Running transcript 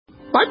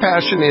My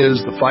passion is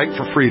the fight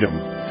for freedom.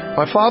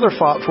 My father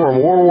fought for in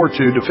World War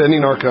II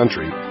defending our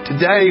country.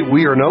 Today,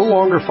 we are no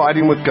longer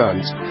fighting with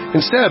guns.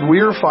 Instead,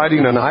 we are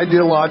fighting an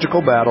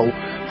ideological battle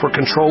for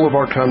control of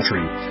our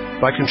country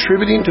by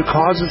contributing to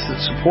causes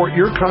that support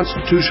your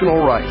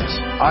constitutional rights.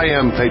 I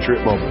am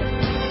Patriot Mobile.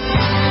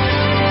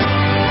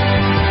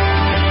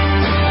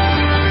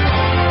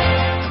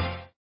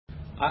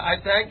 I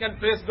thank and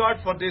praise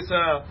God for this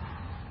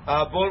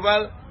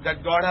borewell that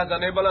God has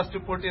enabled us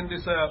to put in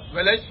this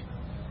village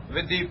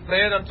with the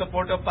prayer and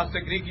support of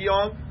Pastor Greg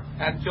Young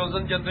and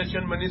Chosen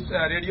Generation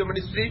Radio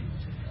Ministry,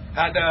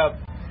 and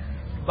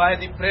by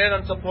the prayer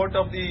and support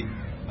of the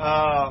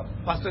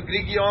Pastor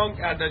Greg Young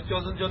and the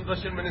Chosen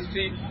Generation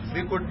Ministry,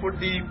 we could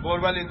put the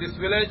borewell in this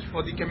village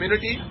for the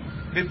community.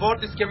 Before,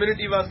 this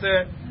community was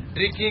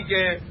drinking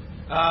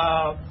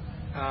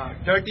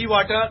dirty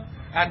water,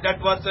 and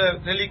that was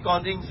really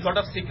causing a lot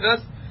of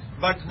sickness.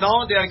 But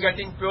now they are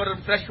getting pure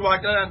and fresh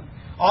water, and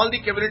all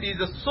the community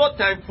is so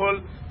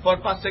thankful for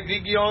Pastor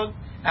Greg Young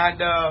and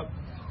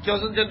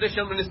Chosen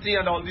Generation Ministry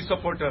and all the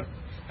supporters.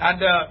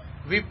 And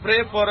we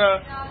pray for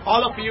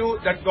all of you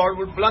that God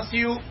would bless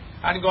you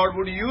and God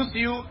would use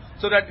you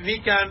so that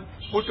we can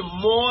put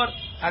more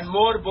and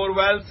more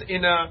borewells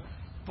in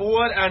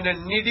poor and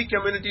needy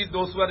communities,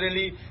 those who are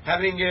really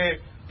having a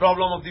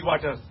problem of the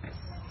waters.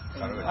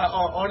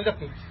 On the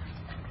thing.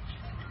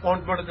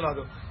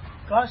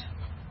 Gosh.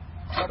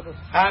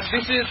 And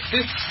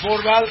this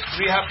borewell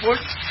we have put,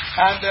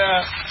 and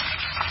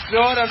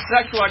pure and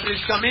fresh water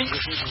is coming,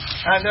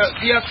 and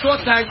we are so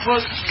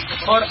thankful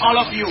for all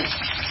of you.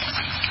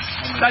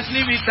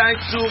 Especially we thank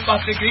to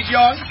Pastor Greg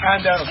Young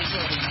and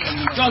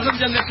Chosen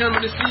Generation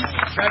Ministry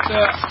that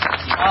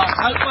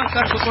help us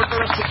and support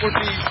the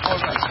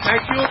borewell.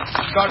 Thank you.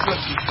 God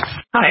bless you.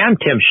 Hi, I'm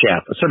Tim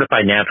Sheff, a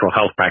certified natural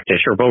health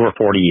practitioner of over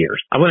 40 years.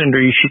 I want to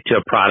introduce you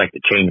to a product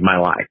that changed my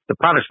life. The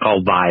product's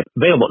called Vibe,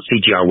 available at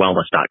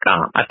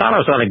cgrwellness.com. I thought I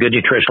was on a good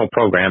nutritional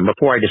program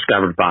before I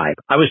discovered Vibe.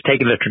 I was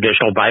taking the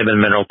traditional vitamin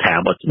mineral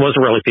tablets,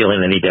 wasn't really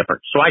feeling any different.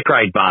 So I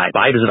tried Vibe.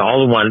 Vibe is an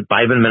all-in-one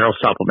vitamin mineral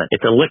supplement.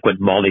 It's a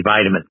liquid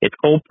multivitamin. It's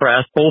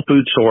cold-pressed, whole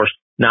food sourced,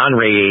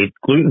 non-radiated,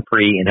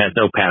 gluten-free, and has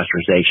no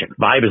pasteurization.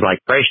 Vibe is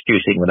like fresh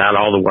juicing without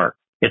all the work.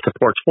 It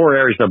supports 4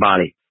 areas of the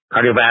body: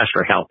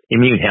 cardiovascular health,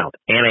 immune health,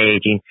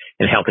 anti-aging,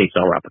 and healthy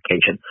cell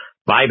replication.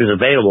 Vibe is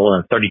available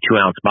in a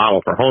 32-ounce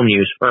bottle for home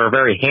use or a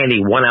very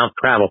handy 1-ounce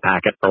travel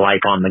packet for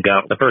life on the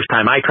go. The first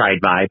time I tried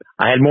Vibe,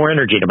 I had more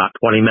energy in about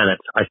 20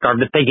 minutes. I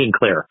started thinking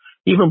clear.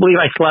 Even believe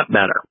I slept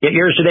better. Get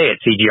yours today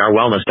at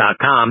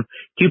cgrwellness.com.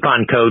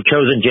 Coupon code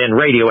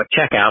ChosenGenRadio at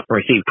checkout and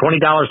receive $20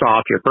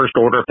 off your first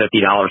order of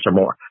 $50 or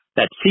more.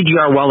 That's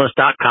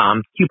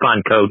cgrwellness.com.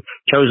 Coupon code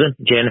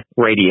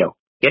ChosenGenRadio.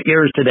 Get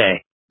yours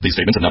today. These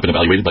statements have not been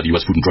evaluated by the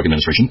U.S. Food and Drug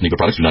Administration. Legal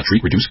products do not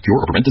treat, reduce,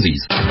 cure, or prevent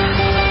disease.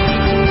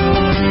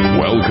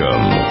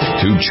 Welcome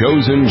to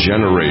Chosen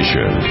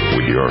Generation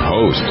with your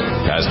host,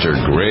 Pastor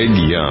Greg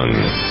Young.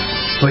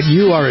 But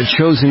you are a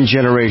chosen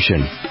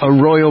generation, a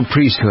royal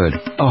priesthood,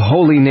 a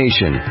holy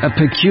nation, a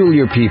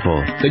peculiar people,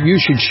 that you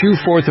should shew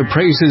forth the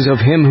praises of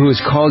Him who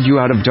has called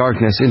you out of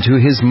darkness into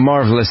His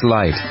marvelous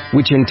light,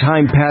 which in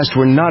time past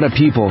were not a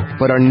people,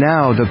 but are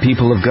now the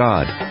people of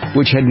God,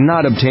 which had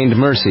not obtained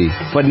mercy,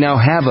 but now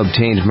have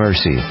obtained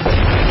mercy.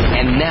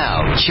 And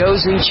now,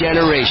 Chosen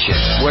Generation,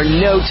 where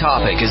no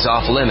topic is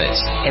off limits,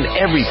 and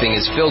everything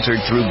is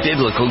filtered through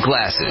biblical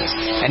glasses.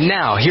 And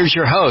now, here's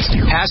your host,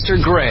 Pastor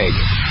Greg.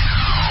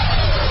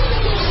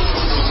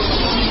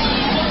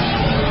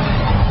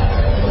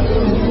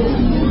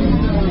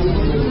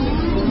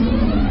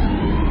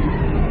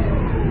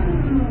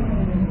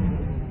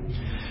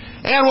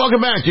 And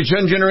welcome back to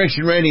Chosen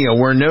Generation Radio,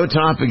 where no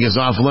topic is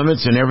off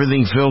limits and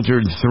everything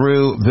filtered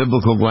through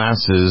biblical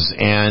glasses.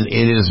 And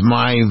it is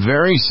my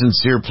very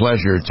sincere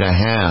pleasure to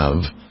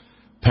have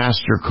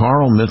Pastor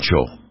Carl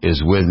Mitchell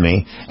is with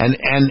me. And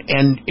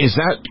is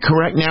that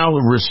correct now?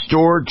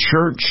 Restored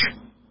Church,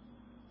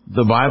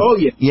 the Bible? Oh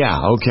yeah.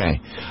 Yeah. Okay.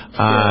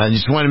 I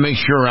just want to make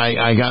sure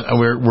I got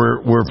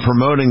we're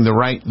promoting the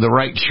right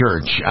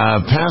church.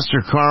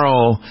 Pastor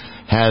Carl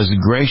has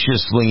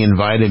graciously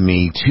invited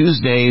me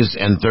Tuesdays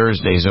and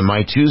Thursdays, and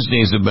my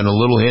Tuesdays have been a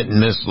little hit and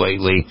miss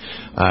lately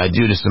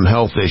due to some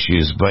health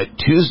issues, but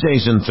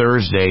Tuesdays and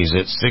Thursdays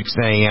at 6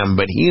 a.m.,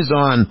 but he's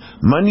on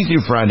Monday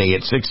through Friday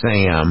at 6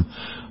 a.m.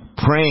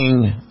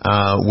 praying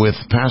with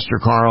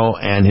Pastor Carl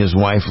and his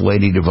wife,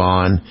 Lady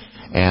Devon,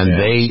 and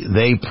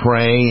they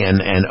pray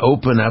and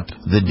open up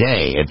the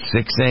day at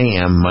 6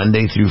 a.m.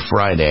 Monday through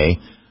Friday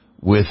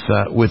with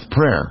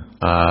prayer.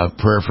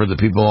 Prayer for the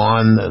people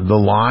on the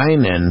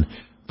line, and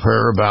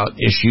prayer about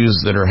issues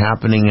that are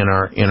happening in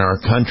our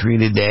country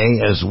today,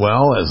 as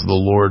well as the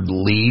Lord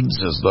leads,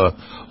 as the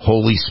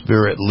Holy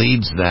Spirit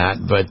leads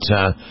that. But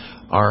the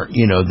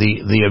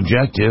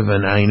objective,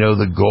 and I know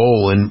the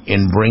goal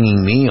in bringing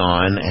me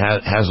on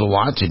has a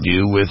lot to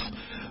do with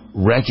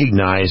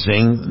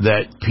recognizing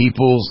that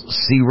people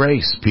see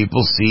race,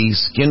 people see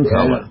skin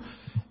color,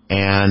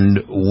 and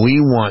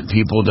we want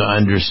people to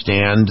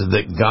understand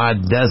that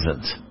God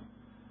doesn't.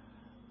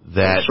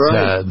 that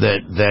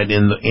that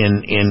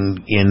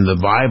in the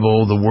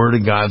Bible, the Word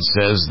of God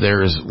says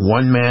there is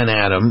one man,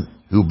 Adam,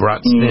 who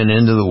brought sin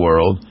into the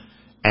world,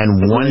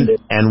 and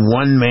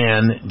one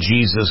man,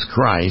 Jesus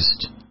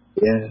Christ,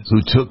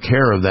 who took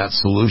care of that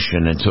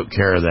solution and took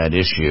care of that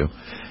issue.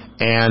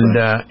 And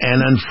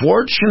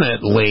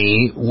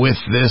unfortunately, with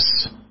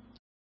this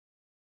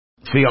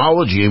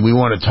theology we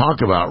want to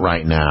talk about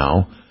right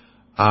now,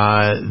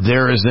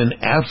 there is an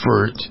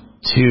effort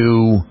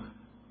to,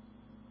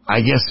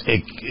 I guess,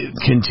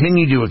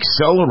 continue to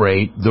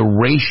accelerate the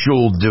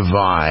racial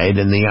divide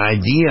and the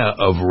idea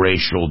of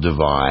racial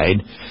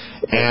divide.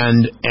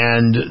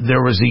 And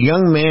there was a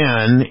young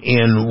man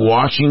in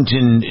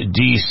Washington,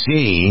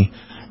 D.C.,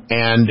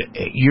 and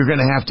you're going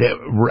to have to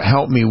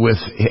help me with,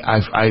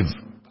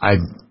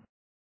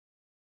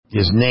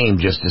 his name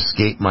just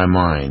escaped my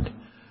mind.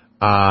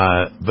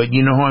 But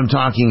you know who I'm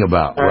talking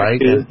about, right?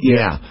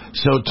 Yeah.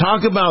 So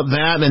talk about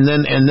that, and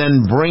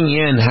then bring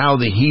in how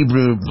the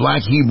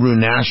Black Hebrew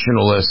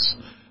nationalists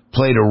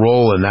played a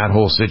role in that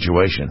whole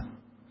situation.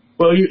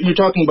 Well, you're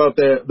talking about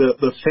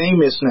the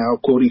famous now,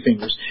 quoting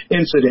fingers,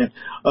 incident,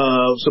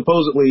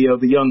 supposedly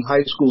of the young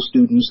high school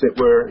students that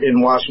were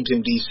in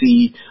Washington,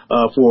 D.C.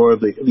 For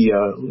the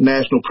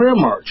National Prayer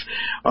March.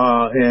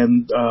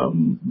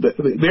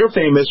 They're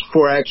famous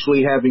for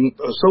actually having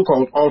a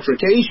so-called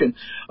altercation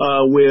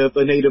with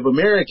a Native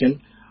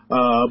American,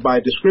 by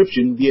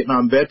description,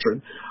 Vietnam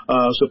veteran.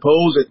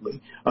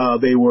 Supposedly,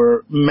 they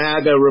were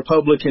MAGA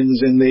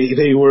Republicans, and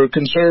they were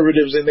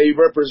conservatives, and they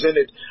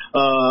represented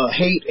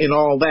hate and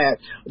all that.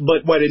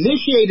 But what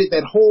initiated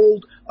that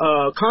whole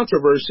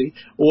controversy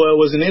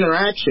was an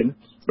interaction,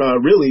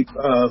 really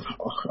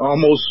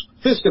almost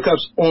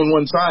fisticuffs on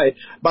one side,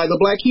 by the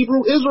Black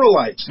Hebrew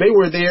Israelites. They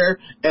were there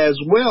as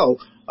well.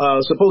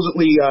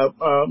 Supposedly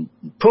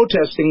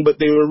protesting, but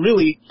they were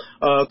really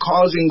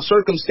causing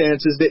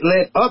circumstances that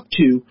led up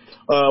to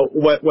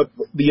what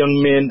the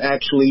young men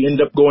actually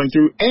end up going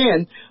through.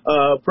 And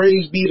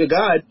praise be to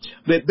God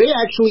that they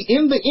actually,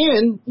 in the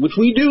end, which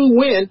we do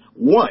win,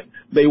 won.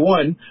 They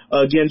won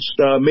against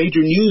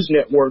major news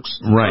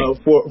networks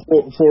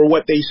for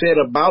what they said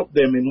about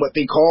them and what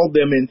they called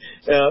them, and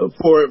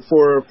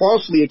for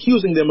falsely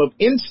accusing them of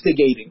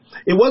instigating.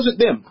 It wasn't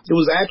them. It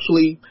was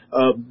actually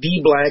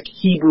the Black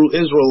Hebrew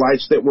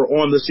Israelites that were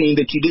on the scene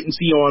that you didn't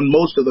see on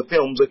most of the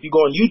films. If you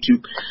go on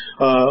YouTube,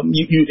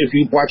 if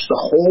you watch the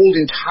whole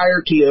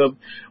entirety of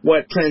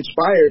what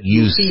transpired,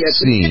 you see at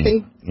the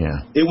beginning,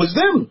 it was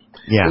them.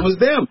 Yeah. It was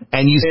them.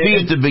 And you see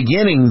at the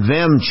beginning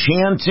them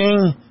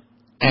chanting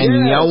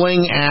and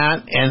yelling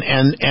at,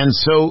 and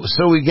so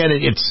we get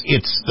it. It's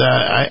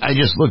I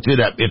just looked it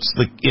up.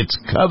 It's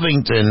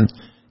Covington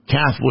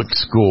Catholic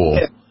School,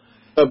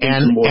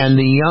 and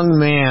the young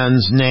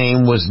man's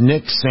name was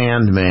Nick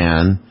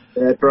Sandman.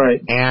 That's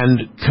right.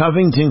 And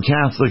Covington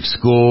Catholic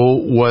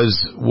School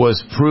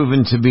was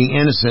proven to be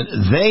innocent.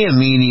 They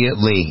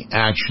immediately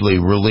actually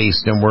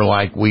released and were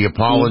like, "We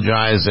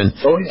apologize," and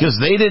because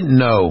they didn't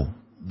know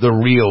the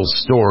real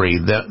story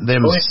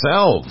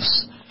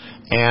themselves.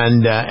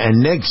 And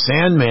Nick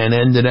Sandman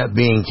ended up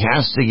being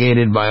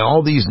castigated by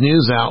all these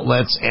news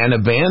outlets and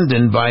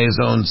abandoned by his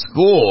own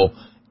school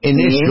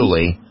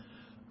initially,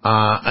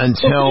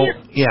 until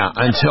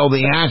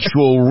the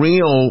actual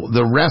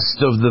the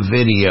rest of the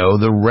video,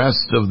 the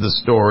rest of the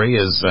story,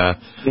 as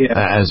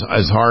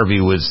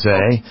Harvey would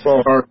say.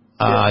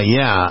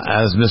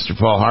 As Mr.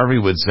 Paul Harvey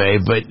would say.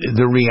 But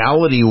the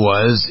reality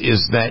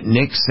is that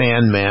Nick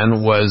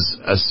Sandman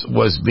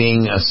was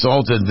being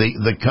assaulted.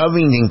 The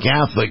Covington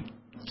Catholic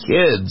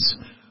kids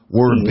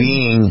were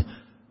being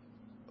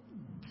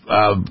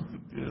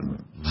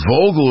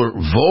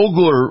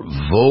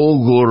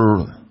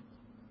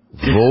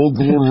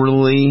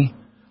vulgarly.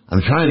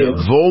 I'm trying to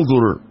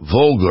vulgar,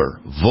 vulgar,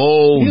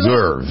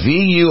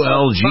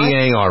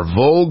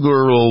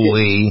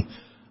 vulgarly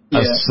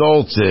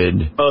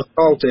assaulted.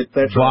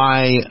 That's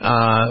by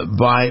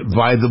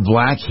the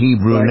Black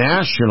Hebrew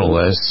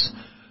nationalists.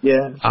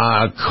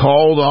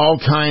 Called all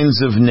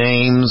kinds of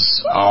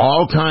names,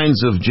 all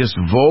kinds of just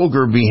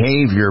vulgar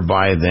behavior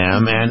by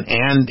them,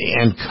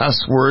 and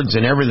cuss words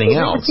and everything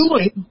else. They were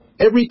doing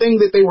everything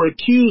that they were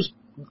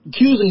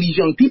accusing these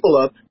young people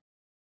of.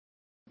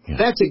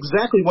 That's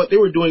exactly what they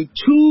were doing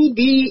to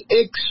the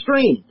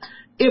extreme.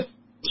 If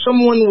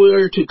someone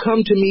were to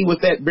come to me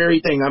with that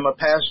very thing, I'm a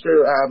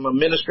pastor, I'm a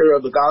minister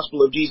of the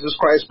gospel of Jesus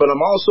Christ, but I'm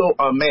also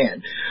a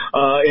man,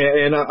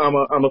 and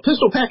I'm a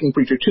pistol packing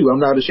preacher too. I'm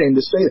not ashamed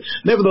to say it.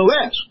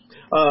 Nevertheless,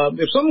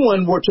 if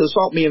someone were to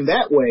assault me in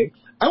that way,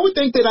 I would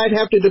think that I'd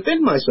have to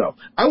defend myself.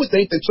 I would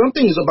think that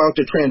something is about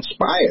to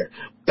transpire.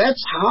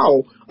 That's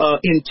how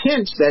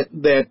intense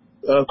that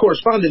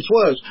correspondence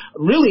was.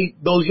 Really,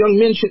 those young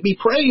men should be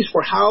praised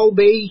for how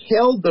they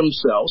held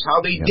themselves, how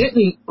they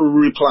didn't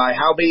reply,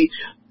 how they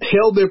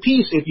held their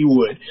peace, if you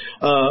would.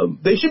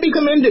 They should be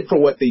commended for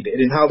what they did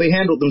and how they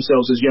handled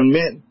themselves as young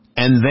men.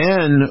 And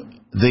then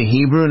the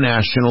Hebrew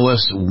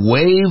nationalists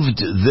waived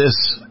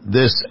this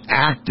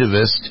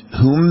activist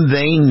whom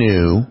they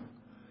knew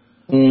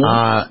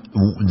a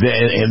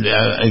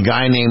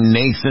guy named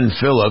Nathan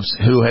Phillips,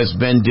 who has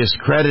been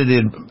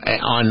discredited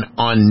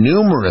on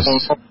numerous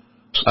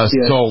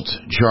assault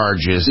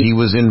charges. He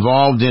was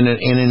involved in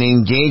an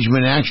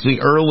engagement actually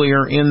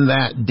earlier in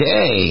that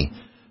day.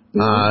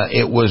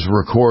 It was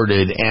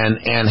recorded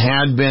and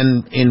had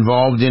been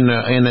involved in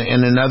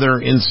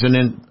another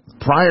incident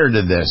prior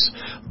to this,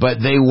 but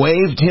they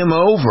waved him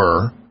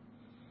over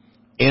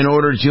in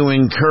order to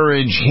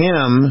encourage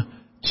him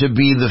to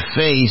be the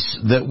face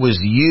that was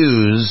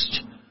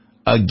used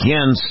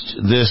against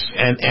this,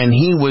 and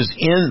he was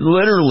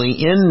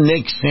literally in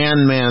Nick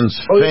Sandman's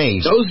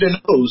face. Nose to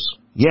nose.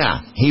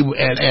 Yeah, he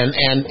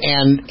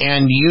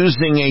and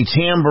using a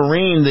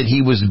tambourine that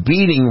he was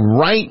beating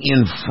right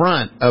in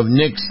front of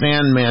Nick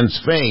Sandman's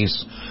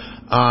face.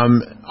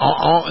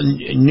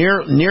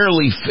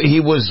 Nearly, he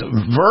was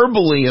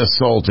verbally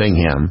assaulting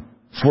him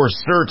for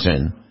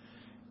certain,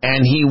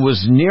 and he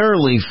was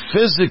nearly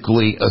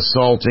physically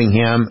assaulting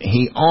him.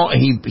 He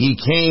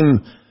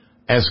came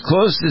as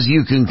close as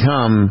you can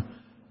come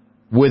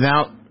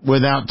without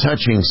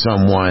touching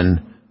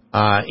someone.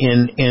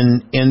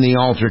 In the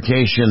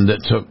altercation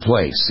that took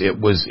place. It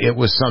was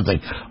something.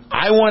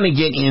 I want to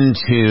get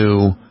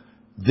into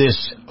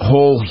this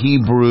whole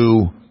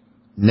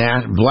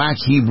Black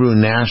Hebrew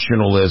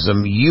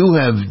nationalism. You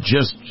have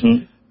just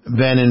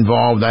been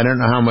involved. I don't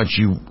know how much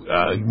you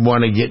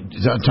want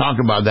to talk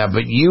about that,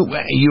 but you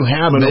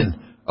have been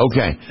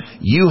okay.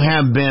 You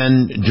have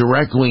been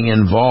directly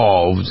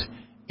involved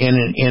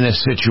in a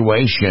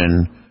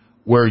situation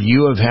where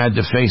you have had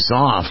to face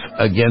off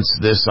against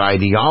this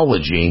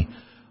ideology.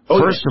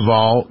 First of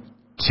all,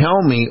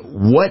 tell me,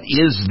 what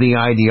is the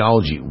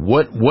ideology?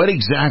 What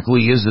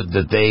exactly is it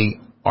that they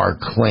are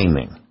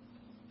claiming?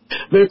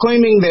 They're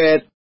claiming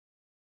that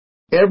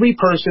every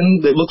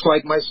person that looks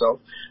like myself,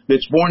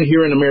 that's born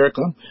here in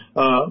America,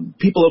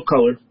 people of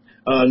color,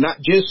 not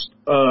just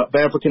of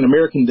African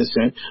American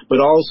descent, but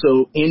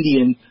also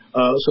Indian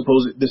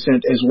supposed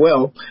descent as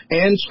well,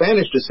 and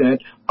Spanish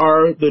descent,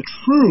 are the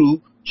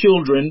true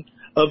children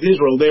of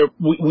Israel.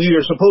 We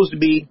are supposed to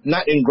be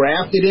not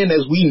engrafted in,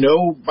 as we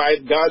know by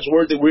God's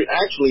word that we're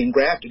actually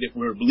engrafted if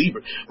we're a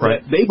believer.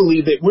 Right. But they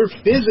believe that we're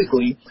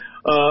physically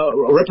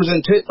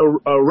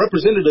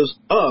representatives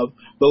of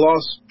the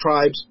lost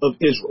tribes of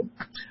Israel.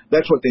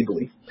 That's what they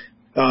believe.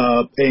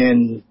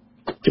 And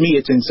to me,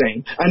 it's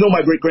insane. I know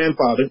my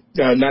great-grandfather,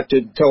 not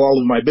to tell all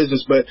of my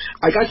business, but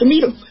I got to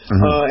meet him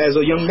as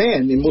a young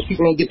man, and most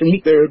people don't get to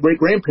meet their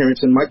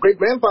great-grandparents. And my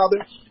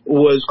great-grandfather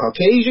was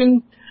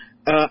Caucasian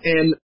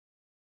and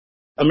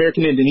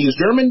American Indian. He was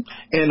German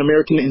and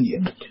American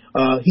Indian.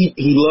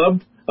 He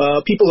loved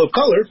people of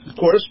color, of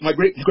course. My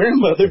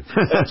great-grandmother,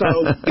 that's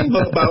how it came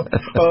about.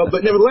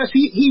 But nevertheless,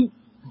 he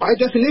by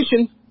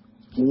definition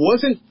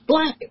wasn't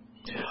black.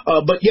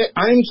 But yet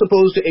I'm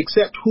supposed to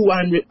accept who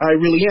I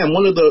really am.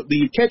 One of the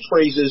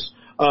catchphrases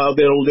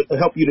that'll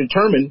help you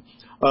determine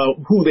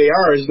who they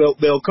are is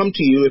they'll come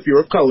to you if you're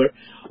of color,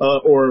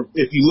 or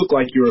if you look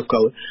like you're of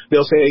color.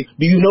 They'll say,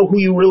 "Do you know who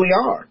you really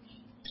are?"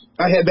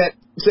 I had that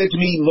said to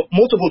me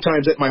multiple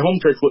times at my home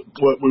church, what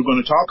we're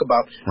going to talk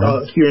about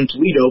here in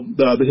Toledo,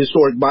 the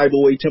historic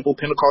Bible Way Temple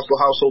Pentecostal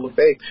Household of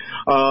Faith.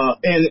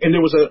 And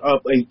there was a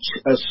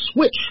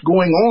switch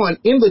going on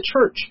in the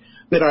church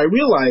that I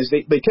realized.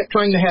 They kept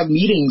trying to have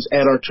meetings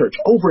at our church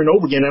over and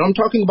over again. And I'm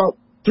talking about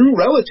through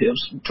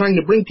relatives, trying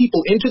to bring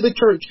people into the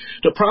church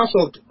to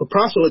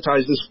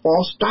proselytize this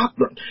false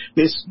doctrine,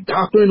 this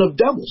doctrine of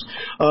devils.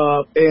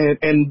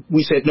 And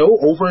we said no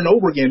over and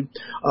over again.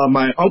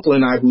 My uncle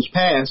and I, who's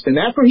passed, and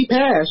after he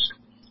passed,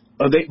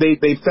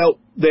 they felt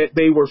that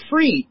they were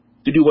free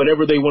to do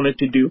whatever they wanted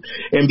to do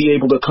and be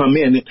able to come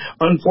in. And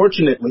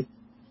unfortunately,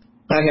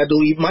 I had to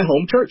leave my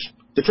home church,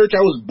 the church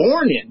I was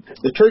born in,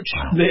 the church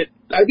that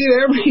I did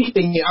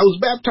everything. I was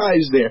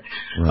baptized there,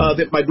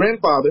 that my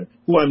grandfather,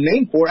 who I'm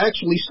named for,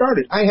 actually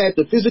started. I had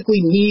to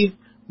physically leave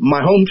my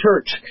home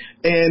church,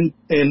 and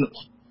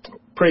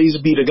praise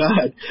be to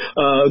God,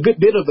 a good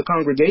bit of the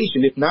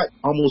congregation, if not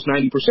almost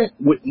 90%,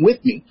 with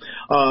me,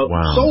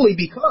 solely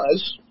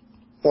because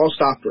false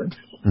doctrine.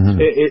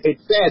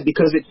 It's sad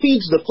because it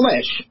feeds the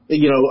flesh,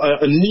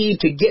 a need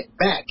to get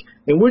back.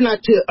 And we're not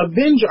to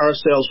avenge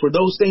ourselves for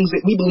those things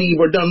that we believe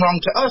are done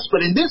wrong to us.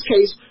 But in this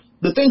case,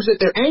 the things that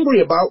they're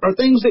angry about are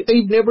things that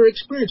they've never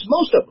experienced.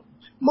 Most of them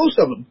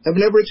have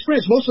never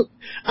experienced.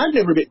 I've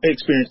never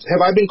experienced.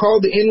 Have I been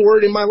called the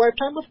N-word in my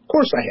lifetime? Of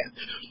course I have.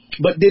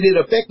 But did it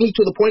affect me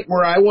to the point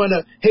where I want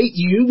to hate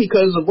you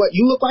because of what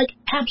you look like?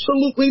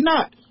 Absolutely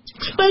not.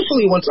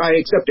 Especially once I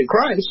accepted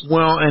Christ.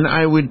 Well, and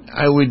I would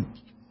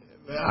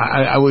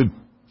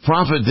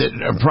proffer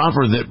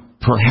that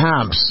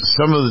perhaps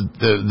some of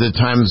the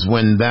times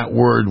when that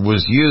word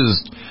was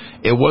used,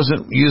 it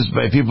wasn't used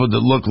by people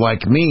that look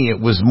like me. It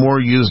was more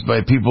used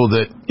by people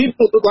that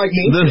look like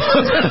me.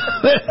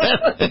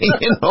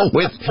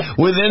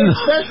 Within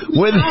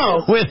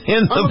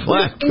the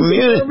black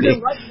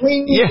community.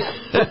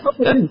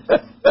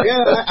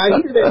 Yeah,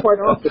 I hear that quite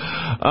often.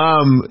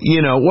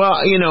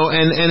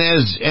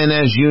 And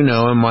as you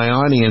know, and my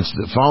audience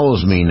that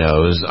follows me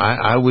knows,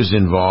 I was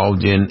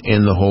involved in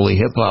the holy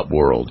hip hop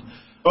world.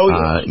 Oh,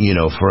 yeah.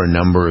 For a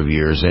number of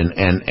years, and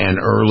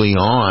early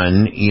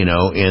on, to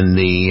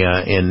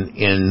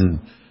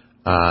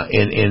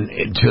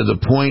the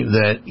point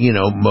that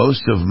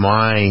most of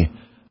my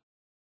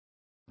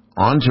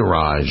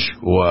entourage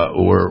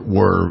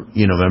were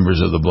members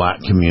of the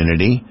black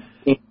community,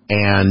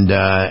 and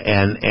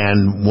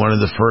one of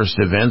the first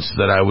events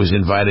that I was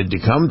invited to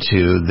come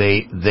to,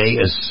 they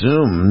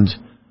assumed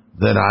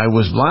that I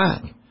was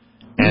black.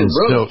 And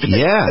so,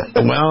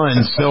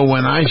 and so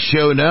when I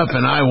showed up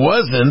and I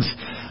wasn't,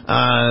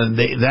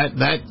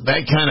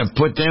 that kind of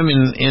put them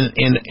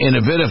in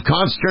a bit of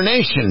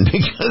consternation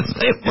because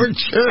they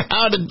weren't sure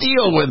how to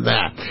deal with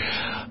that.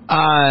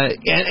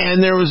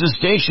 And there was a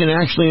station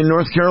actually in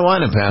North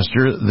Carolina,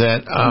 Pastor,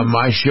 that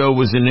my show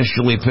was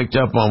initially picked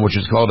up on, which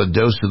is called A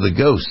Dose of the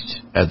Ghost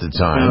at the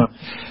time.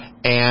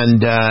 And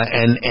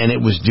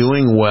it was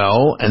doing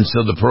well, and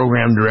so the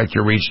program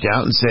director reached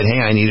out and said,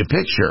 "Hey, I need a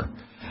picture."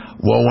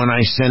 Well, when I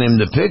sent him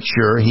the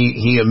picture,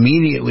 he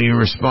immediately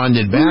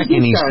responded back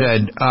and he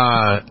said,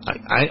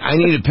 I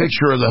need a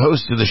picture of the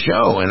host of the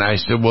show. And I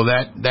said, well,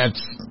 that's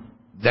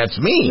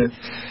me.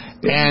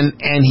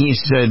 And he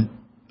said,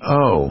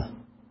 oh,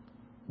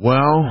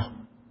 well,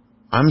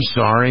 I'm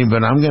sorry,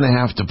 but I'm going to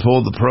have to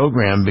pull the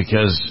program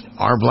because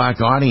our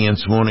black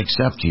audience won't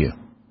accept you.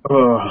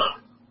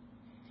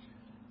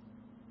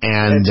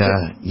 And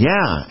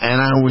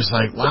I was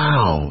like,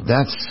 wow,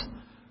 that's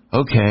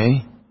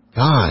okay.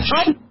 Gosh.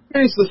 I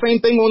experienced the same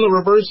thing on the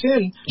reverse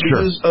end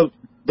because of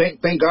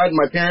thank God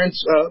my parents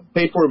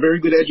paid for a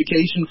very good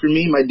education for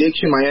me. My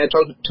diction, my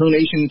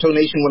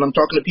intonation when I'm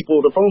talking to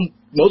people on the phone,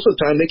 most of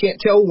the time they can't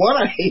tell what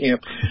I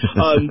am.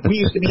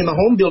 We used to be in the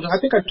home building.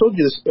 I think I told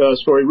you this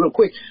story real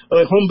quick.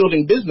 Home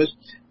building business.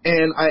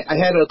 And I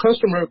had a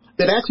customer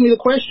that asked me the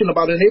question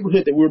about a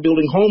neighborhood that we were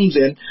building homes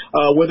in,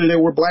 whether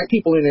there were black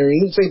people in there.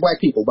 He didn't say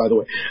black people, by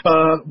the way.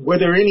 Were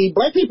there any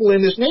black people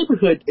in this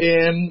neighborhood?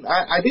 And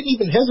I didn't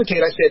even hesitate.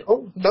 I said,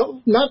 oh,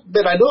 no, not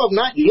that I know of,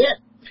 not yet.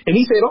 And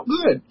he said, oh,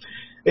 good.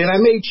 And I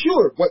made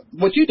sure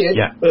what you did,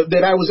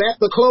 that I was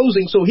at the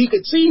closing so he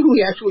could see who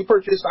he actually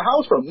purchased the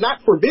house from,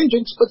 not for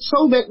vengeance, but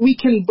so that we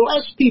can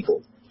bless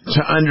people.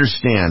 To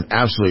understand,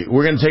 absolutely.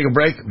 We're going to take a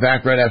break.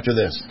 Back right after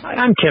this. Hi,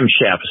 I'm Tim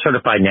Sheff, a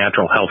certified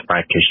natural health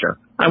practitioner.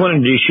 I want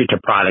to introduce you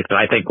to a product that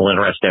I think will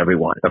interest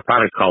everyone. A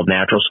product called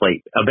Natural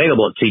Sleep,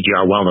 available at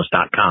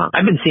cgrwellness.com.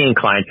 I've been seeing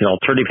clients in the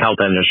alternative health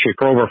industry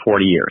for over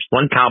 40 years.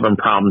 One common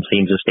problem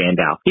seems to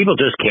stand out. People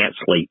just can't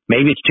sleep.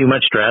 Maybe it's too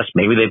much stress.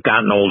 Maybe they've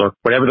gotten older.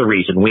 Whatever the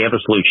reason, we have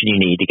a solution you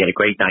need to get a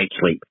great night's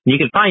sleep.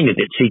 You can find it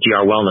at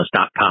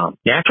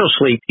cgrwellness.com. Natural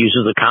Sleep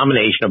uses a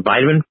combination of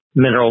vitamin,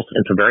 minerals,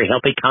 and some very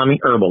healthy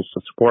calming herbals to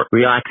support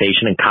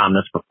relaxation and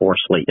calmness before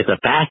sleep. It's a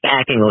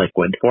fast-acting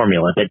liquid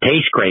formula that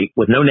tastes great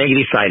with no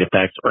negative side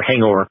effects or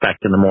hangover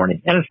effect in the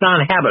morning. And it's not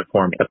a habit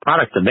formula. The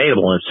product's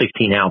available in a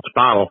 16-ounce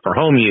bottle for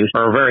home use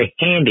or a very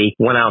handy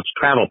 1-ounce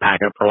travel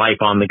packet for life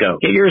on the go.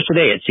 Get yours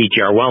today at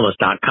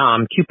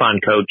cgrwellness.com.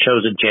 Coupon code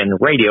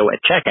ChosenGenRadio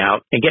at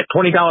checkout and get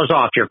 $20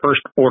 off your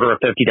first order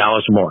of $50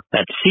 or more.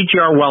 That's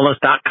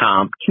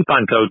cgrwellness.com.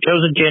 Coupon code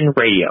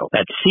ChosenGenRadio.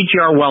 That's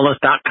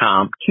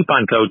cgrwellness.com.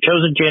 Coupon code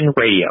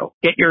ChosenGenRadio.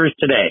 Get yours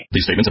today.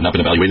 These statements have not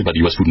been evaluated by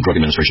the U.S. Food and Drug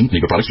Administration.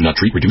 Legal products do not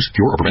treat, reduce,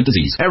 cure, or prevent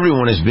disease.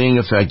 Everyone is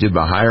being affected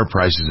by higher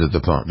prices at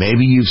the pump.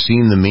 Maybe you've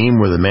seen the meme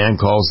where the man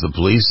calls the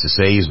police to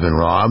say he's been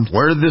robbed.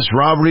 Where did this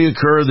robbery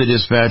occur? The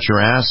dispatcher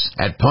asks.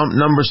 At pump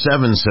number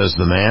 7, says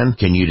the man.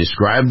 Can you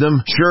describe them?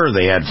 Sure,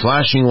 they had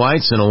flashing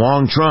lights and a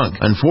long trunk.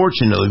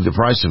 Unfortunately, the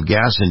price of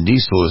gas and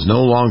diesel is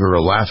no longer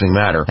a laughing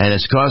matter, and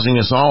it's causing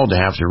us all to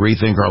have to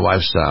rethink our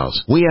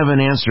lifestyles. We have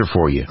an answer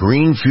for you.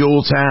 Green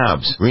Fuel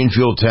Tabs. Green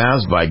Fuel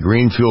Tabs by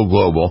Green Fuel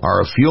Global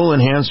are a fuel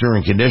enhancer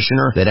and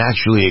conditioner that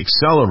actually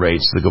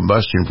accelerates the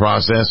combustion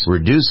process,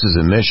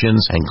 reduces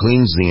emissions, and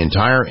cleans the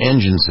entire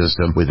engine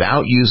system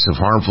without use of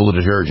harmful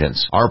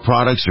detergents. Our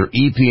products are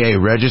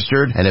EPA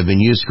registered and have been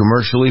used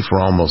commercially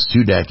for almost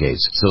 2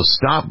 decades. So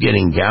stop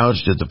getting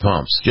gouged at the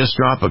pumps. Just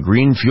drop a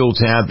Green Fuel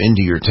Tab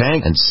into your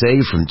tank and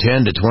save from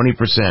 10 to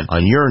 20%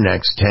 on your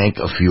next tank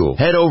of fuel.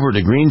 Head over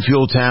to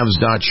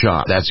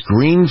greenfueltabs.shop. That's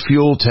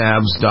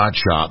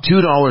greenfueltabs.shop.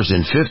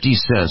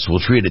 $2.50 will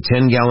treat a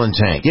 10-gallon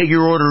tank. Get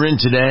your order in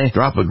today,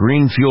 drop a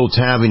Green Fuel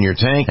Tab in your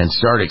tank, and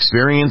start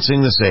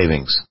experiencing the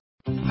savings.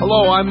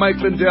 Hello, I'm Mike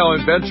Lindell,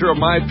 inventor of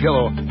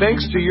MyPillow.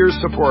 Thanks to your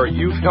support,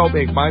 you've helped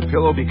make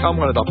MyPillow become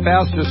one of the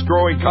fastest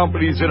growing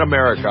companies in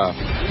America.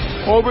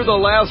 Over the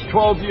last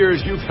 12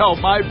 years, you've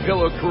helped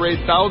MyPillow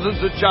create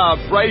thousands of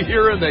jobs right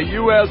here in the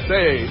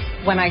USA.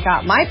 When I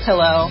got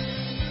MyPillow,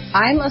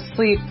 I'm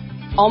asleep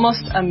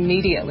almost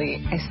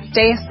immediately. I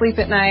stay asleep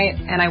at night,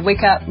 and I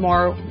wake up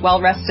more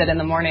well-rested in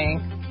the morning.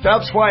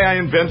 That's why I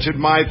invented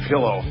My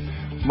Pillow.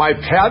 My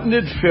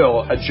patented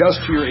fill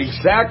adjusts to your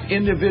exact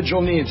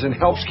individual needs and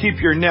helps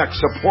keep your neck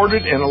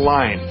supported and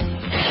aligned.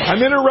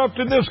 I'm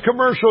interrupting this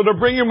commercial to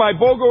bring you my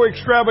BOGO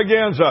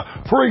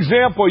extravaganza. For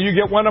example, you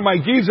get one of my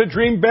Giza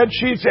Dream bed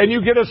sheets and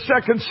you get a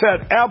second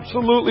set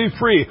absolutely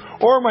free.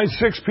 Or my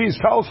 6-piece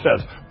towel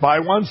sets. Buy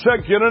one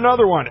set, get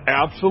another one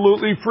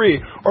absolutely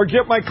free. Or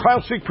get my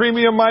classic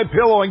premium My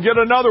Pillow and get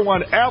another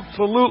one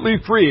absolutely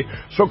free.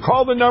 So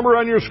call the number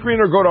on your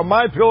screen or go to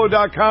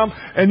mypillow.com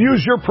and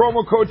use your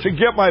promo code to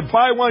get my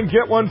buy one,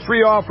 get one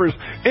free offers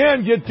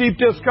and get deep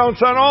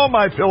discounts on all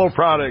My Pillow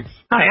products.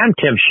 Hi, I'm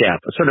Tim Sheff,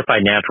 a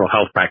certified natural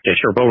health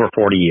practitioner of over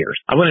 40 years.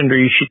 I want to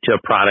introduce you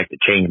to a product that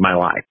changed my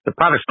life. The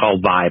product's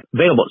called Vibe,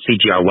 available at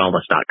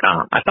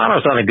CGRWellness.com. I thought I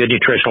was on a good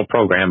nutritional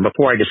program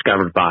before I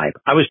discovered Vibe.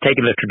 I was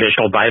taking the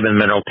traditional vitamin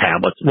mineral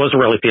tablets,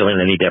 wasn't really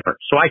feeling any different.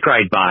 So I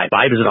tried Vibe.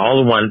 Vibe is an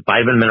all-in-one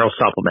vitamin mineral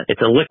supplement.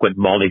 It's a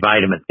liquid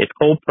multivitamin. It's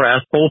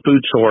cold-pressed, whole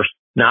food sourced,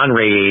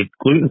 non-radiated,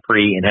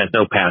 gluten-free, and has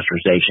no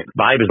pasteurization.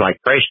 Vibe is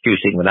like fresh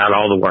juicing without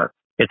all the work.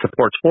 It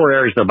supports 4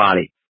 areas of the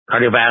body: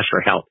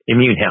 cardiovascular health,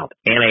 immune health,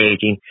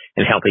 anti-aging,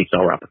 and healthy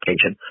cell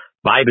replication.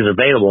 Vibe is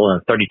available in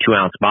a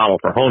 32-ounce bottle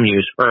for home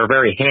use or a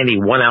very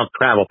handy 1-ounce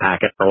travel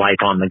packet for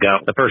life on the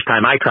go. The first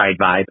time I tried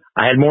Vibe,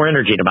 I had more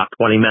energy in about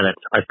 20 minutes.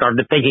 I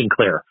started thinking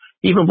clearer.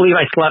 Even believe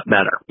I slept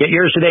better. Get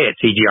yours today at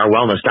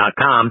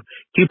CGRWellness.com.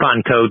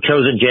 Coupon code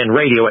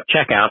ChosenGenRadio at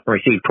checkout and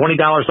receive $20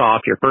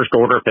 off your first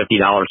order of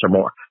 $50 or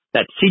more.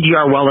 That's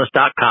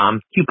CGRWellness.com.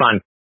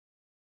 Coupon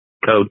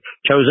code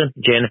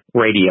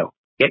ChosenGenRadio.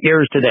 Get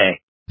yours today.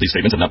 These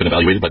statements have not been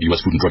evaluated by the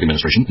U.S. Food and Drug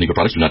Administration. Nego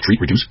products do not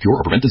treat, reduce, cure,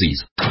 or prevent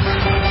disease.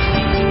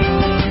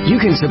 You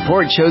can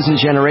support Chosen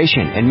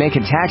Generation and make a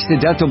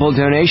tax-deductible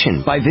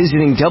donation by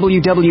visiting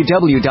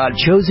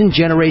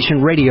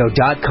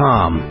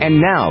www.chosengenerationradio.com. And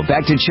now,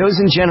 back to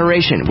Chosen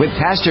Generation with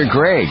Pastor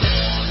Greg.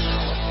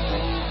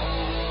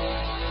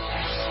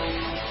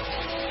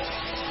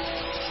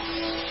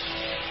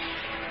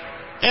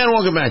 And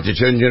welcome back to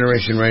Chosen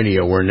Generation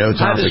Radio, where no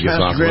topic is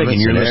off limits, and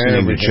you're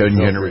listening to Chosen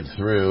Generation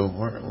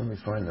let me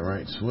find the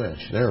right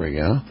switch. There we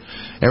go.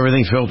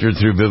 Everything filtered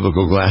through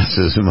biblical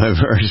glasses, and my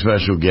very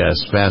special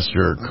guest,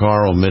 Pastor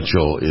Carl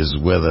Mitchell, is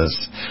with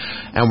us.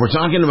 And we're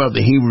talking about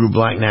the Hebrew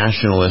black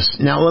nationalists.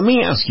 Now, let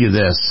me ask you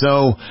this.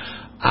 So,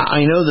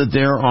 I know that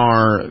there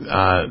are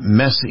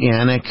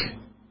Messianic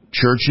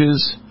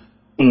churches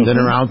that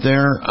are out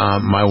there.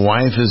 My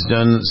wife has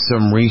done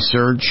some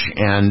research,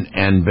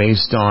 and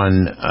based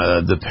on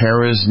the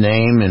Perez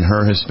name and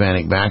her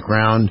Hispanic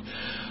background,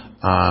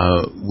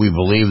 we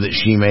believe that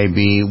she may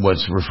be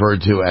what's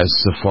referred to as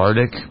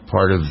Sephardic,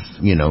 part of,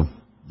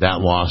 that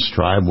lost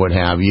tribe, what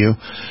have you.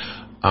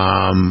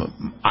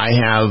 I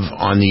have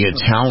on the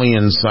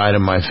Italian side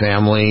of my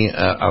family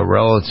a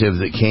relative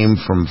that came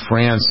from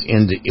France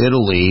into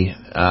Italy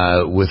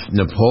with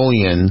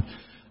Napoleon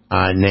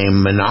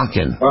named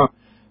Menachem.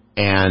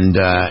 And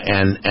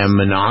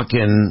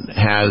Menachem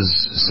has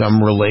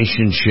some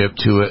relationship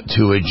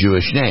to a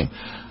Jewish name.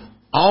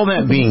 All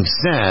that being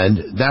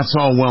said, that's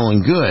all well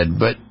and good,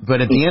 but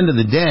at the end of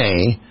the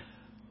day,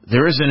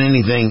 there isn't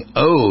anything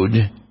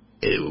owed.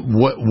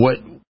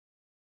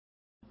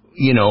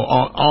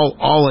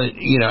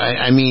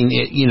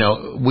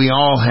 We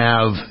all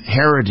have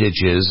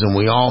heritages, and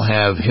we all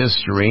have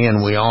history,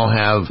 and we all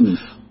have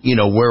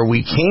where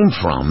we came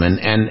from, and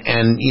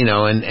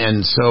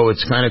so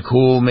it's kind of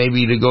cool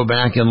maybe to go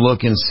back and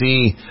look and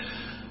see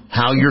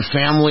how your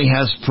family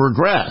has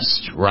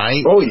progressed,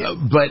 right? Oh, yeah.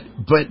 But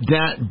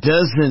that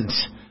doesn't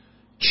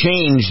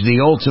change the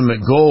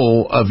ultimate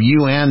goal of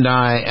you and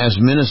I as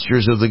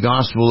ministers of the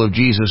gospel of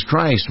Jesus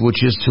Christ,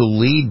 which is to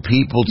lead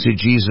people to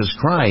Jesus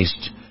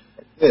Christ.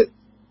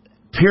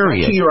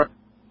 Period.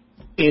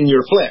 In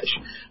your flesh,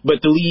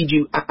 but to lead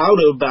you out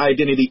of the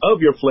identity of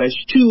your flesh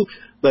to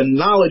the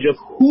knowledge of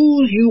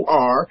who you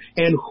are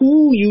and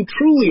who you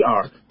truly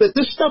are. That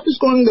this stuff is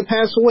going to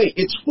pass away.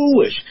 It's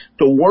foolish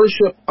to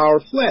worship our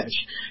flesh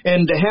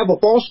and to have a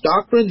false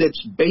doctrine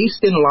that's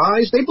based in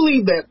lies. They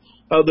believe that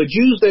the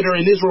Jews that are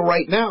in Israel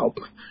right now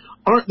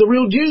aren't the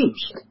real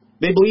Jews.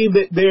 They believe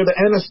that they're the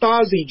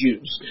Anastasi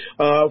Jews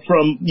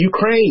from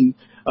Ukraine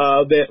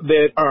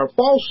that are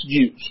false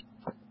Jews,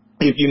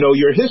 if you know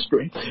your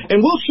history.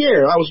 And we'll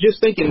share, I was just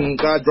thinking,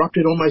 God dropped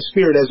it on my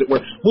spirit, as it were.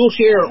 We'll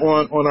share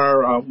on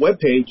our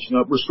webpage,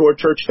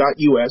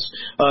 restoredchurch.us,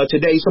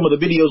 today some of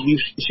the videos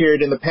we've shared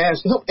in the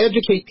past to help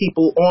educate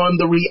people on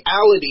the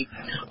reality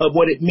of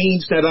what it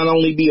means to not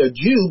only be a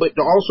Jew, but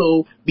to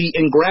also be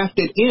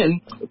engrafted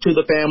in to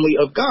the family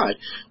of God.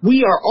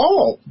 We are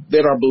all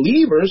that are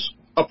believers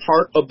a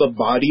part of the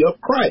body of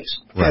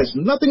Christ. Right. Has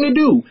nothing to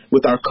do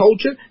with our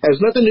culture,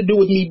 has nothing to do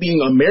with me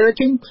being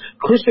American.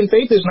 Christian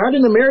faith is not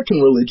an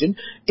American religion.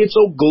 It's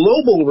a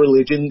global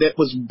religion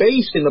that was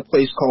based in a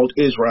place called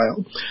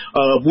Israel,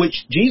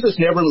 which Jesus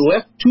never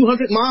left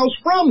 200 miles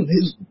from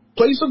his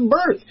place of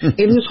birth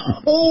in his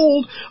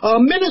whole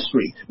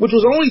ministry, which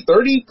was only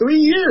 33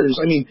 years.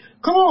 I mean,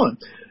 come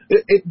on.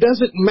 It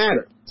doesn't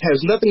matter. It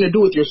has nothing to do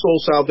with your soul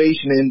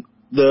salvation. And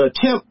the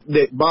attempt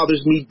that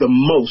bothers me the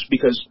most,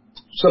 because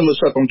some of the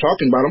stuff I'm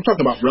talking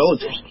about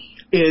relatives,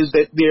 is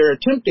that they're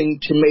attempting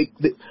to make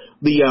the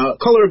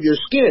color of your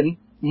skin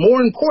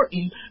more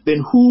important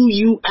than who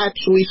you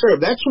actually serve.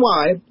 That's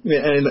why,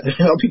 and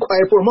I'll be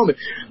quiet for a moment.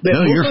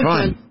 No, you're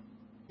fine.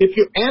 If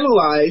you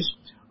analyze,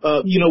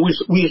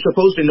 we are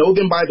supposed to know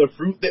them by the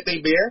fruit that they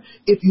bear.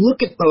 If you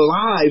look at the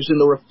lives and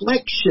the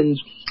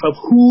reflections of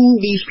who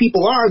these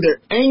people are,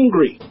 they're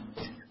angry.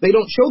 They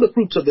don't show the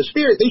fruits of the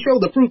Spirit. They show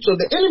the fruits of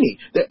the enemy.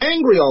 They're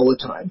angry all the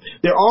time.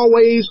 They're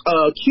always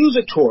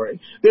accusatory.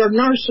 They're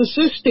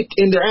narcissistic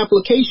in their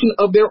application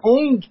of their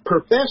own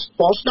professed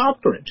false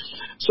doctrine.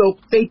 So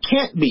they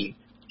can't be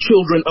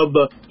children of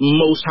the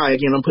Most High.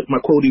 Again, I'm putting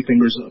my quotey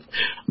fingers up,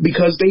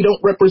 because they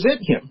don't represent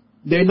Him.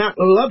 They're not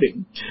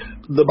loving.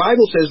 The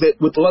Bible says that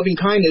with loving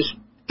kindness,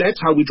 that's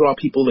how we draw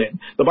people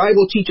in. The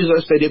Bible teaches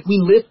us that if we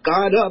lift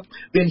God up,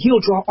 then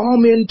He'll draw all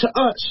men to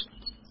us.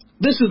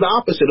 This is the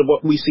opposite of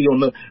what we see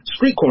on the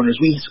street corners.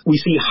 We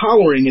see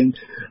hollering and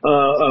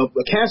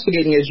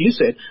castigating, as you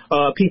said,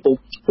 people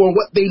for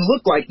what they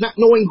look like, not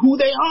knowing who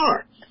they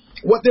are,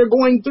 what they're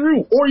going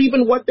through, or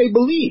even what they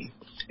believe,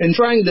 and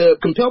trying to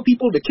compel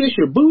people to kiss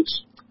your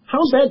boots.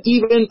 How's that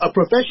even a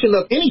profession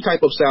of any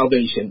type of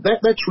salvation?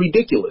 That's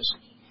ridiculous.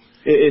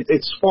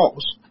 It's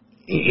false.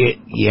 The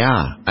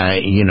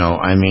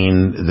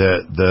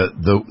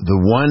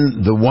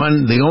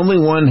only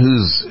one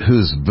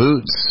whose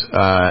boots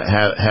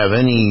have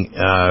any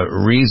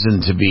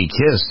reason to be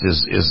kissed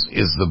is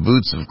the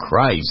boots of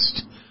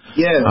Christ.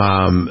 Yes.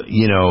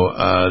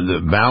 The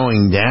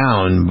bowing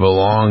down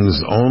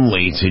belongs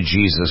only to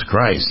Jesus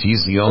Christ.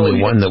 He's the only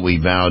one that we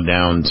bow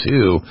down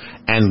to,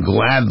 and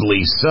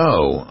gladly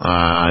so,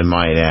 I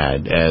might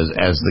add, as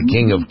the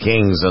King of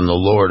Kings and the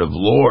Lord of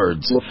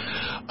Lords.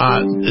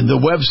 The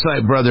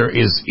website, brother,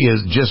 is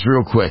just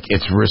real quick.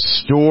 It's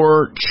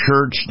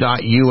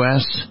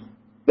restorechurch.us.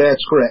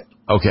 That's correct.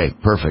 Okay,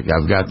 perfect.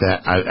 I've got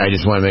that. I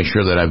just want to make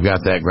sure that I've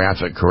got that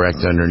graphic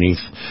correct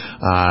underneath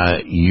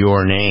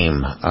your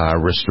name,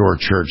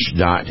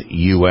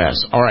 restorechurch.us.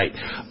 All right.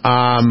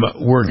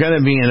 We're going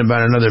to be in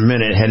about another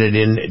minute headed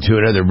into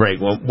another break.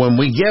 When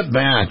we get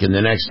back in the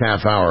next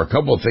half hour, a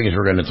couple of things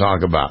we're going to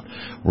talk about.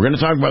 We're going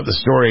to talk about the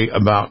story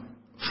about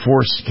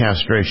forced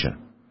castration.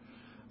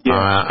 Yeah.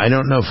 I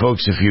don't know,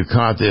 folks, if you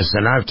caught this,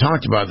 and I've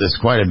talked about this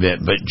quite a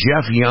bit, but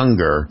Jeff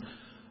Younger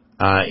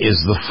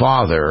is the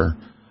father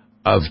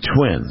of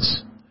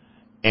twins,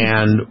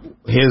 and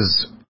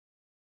his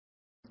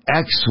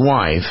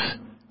ex-wife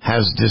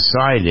has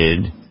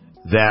decided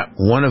that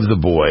one of the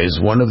boys,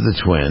 one of the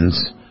twins,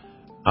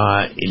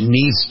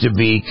 needs to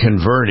be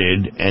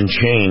converted and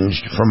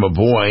changed from a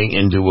boy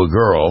into a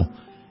girl,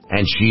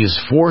 and she is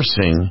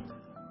forcing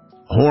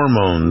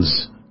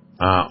hormones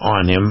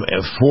on him,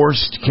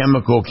 forced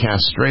chemical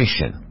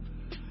castration.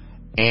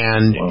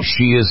 And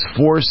she is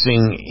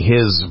forcing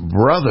his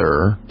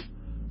brother,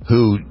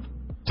 who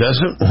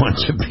doesn't want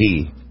to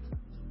be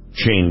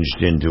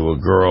changed into a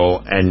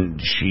girl,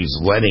 and she's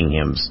letting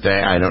him stay.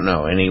 I don't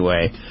know.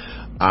 Anyway,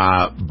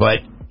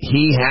 but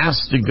he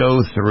has to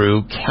go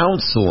through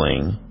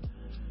counseling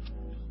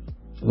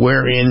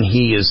wherein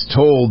he is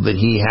told that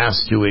he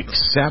has to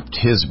accept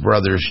his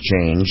brother's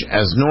change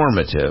as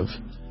normative.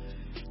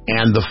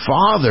 And the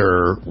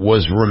father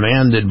was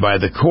remanded by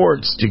the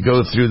courts to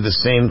go through the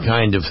same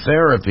kind of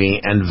therapy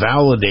and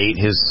validate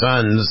his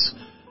son's,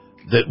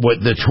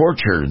 the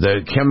torture,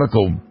 the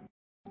chemical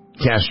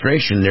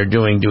castration they're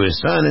doing to his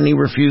son, and he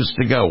refused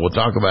to go. We'll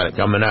talk about it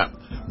coming up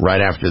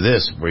right after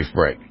this brief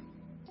break.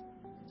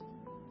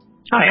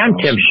 Hi, I'm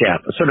Tim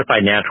Sheff, a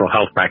certified natural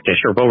health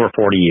practitioner of over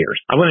 40 years.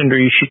 I want to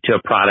introduce you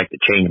to a product that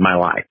changed my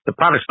life. The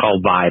product's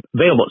called Vibe,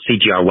 available at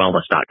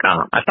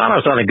CGRWellness.com. I thought I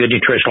was on a good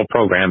nutritional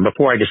program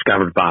before I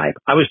discovered Vibe.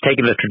 I was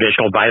taking the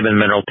traditional vitamin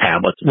mineral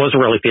tablets,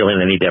 wasn't really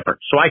feeling any different.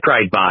 So I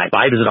tried Vibe.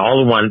 Vibe is an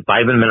all-in-one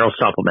vitamin mineral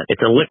supplement.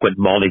 It's a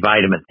liquid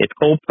multivitamin. It's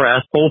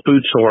cold-pressed, whole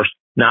food source,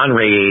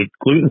 non-radiated,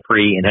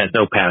 gluten-free, and has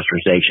no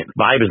pasteurization.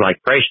 Vibe is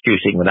like fresh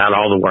juicing without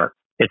all the work.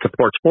 It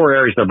supports 4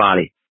 areas of the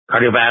body: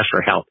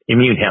 cardiovascular health,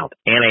 immune health,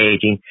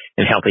 anti-aging,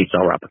 and healthy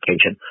cell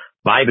replication.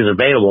 Vibe is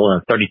available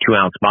in a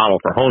 32-ounce bottle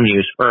for home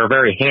use, or a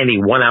very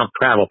handy 1-ounce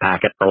travel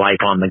packet for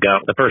life on the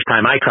go. The first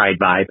time I tried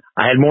Vibe,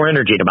 I had more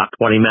energy in about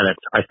 20 minutes.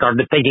 I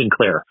started thinking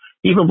clearer.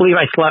 Even believe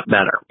I slept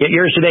better. Get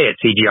yours today at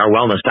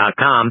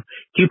CGRWellness.com.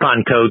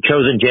 Coupon code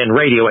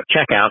ChosenGenRadio at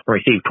checkout and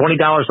receive $20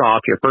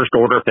 off your first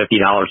order of $50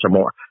 or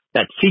more.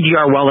 That's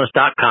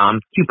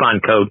CGRWellness.com.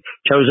 Coupon code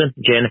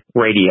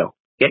ChosenGenRadio.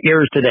 Get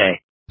yours today.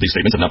 These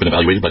statements have not been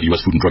evaluated by the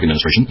U.S. Food and Drug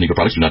Administration. Legal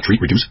products do not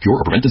treat, reduce,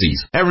 cure, or prevent disease.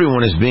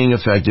 Everyone is being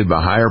affected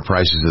by higher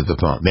prices at the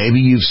pump.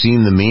 Maybe you've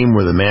seen the meme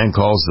where the man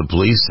calls the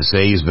police to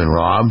say he's been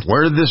robbed.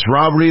 Where did this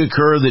robbery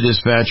occur? The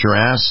dispatcher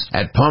asks.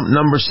 At pump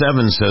number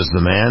 7, says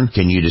the man.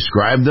 Can you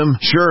describe them?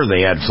 Sure,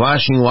 they had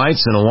flashing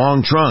lights and a long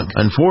trunk.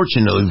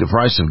 Unfortunately, the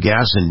price of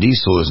gas and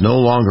diesel is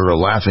no longer a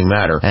laughing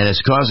matter, and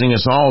it's causing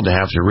us all to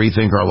have to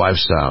rethink our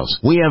lifestyles.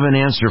 We have an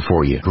answer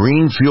for you.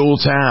 Green Fuel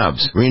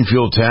Tabs. Green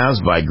Fuel Tabs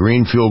by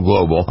Green Fuel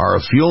Global are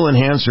a fuel fuel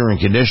enhancer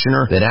and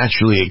conditioner that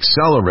actually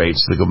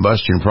accelerates the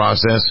combustion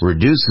process,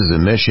 reduces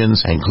emissions,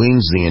 and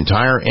cleans the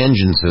entire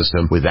engine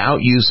system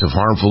without use of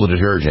harmful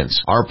detergents.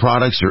 Our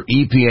products are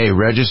EPA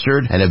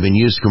registered and have been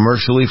used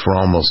commercially for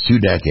almost 2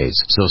 decades.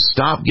 So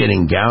stop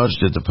getting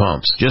gouged at the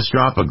pumps. Just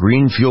drop a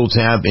green fuel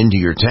tab into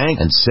your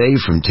tank and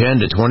save from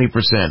 10 to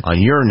 20%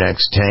 on your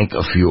next tank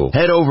of fuel.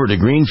 Head over to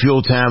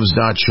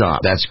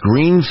greenfueltabs.shop. That's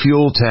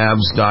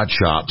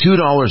greenfueltabs.shop.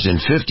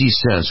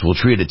 $2.50 will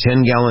treat a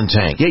 10-gallon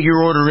tank. Get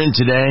your order in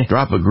today,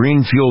 drop a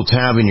green fuel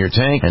tab in your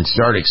tank, and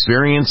start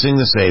experiencing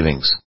the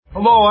savings.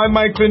 Hello, I'm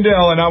Mike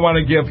Lindell, and I want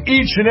to give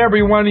each and every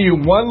one of you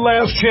one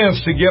last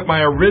chance to get my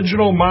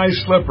original My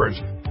Slippers.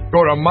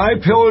 Go to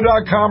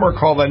mypillow.com or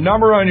call the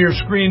number on your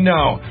screen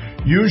now.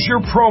 Use your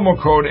promo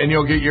code, and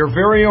you'll get your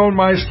very own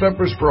My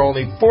Slippers for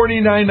only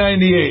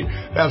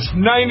 $49.98. That's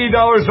 $90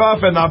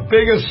 off and the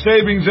biggest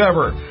savings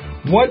ever.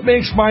 What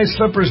makes My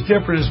Slippers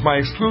different is my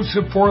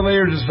exclusive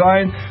 4-layer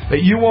design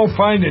that you won't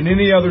find in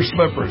any other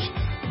slippers.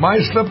 My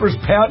Slippers'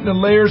 patented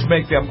layers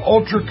make them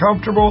ultra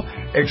comfortable,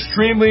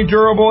 extremely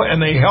durable,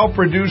 and they help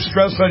reduce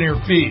stress on your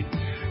feet.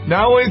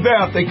 Not only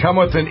that, they come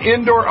with an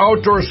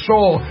indoor-outdoor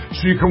sole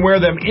so you can wear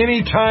them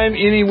anytime,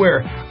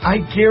 anywhere. I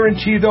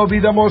guarantee they'll be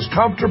the most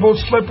comfortable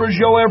slippers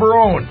you'll ever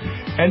own.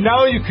 And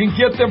now you can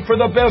get them for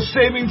the best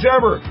savings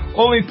ever,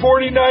 only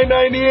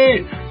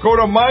 $49.98. Go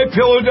to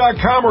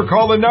mypillow.com or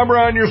call the number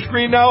on your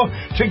screen now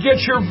to get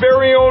your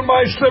very own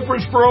My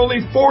Slippers for only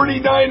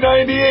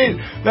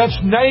 $49.98. That's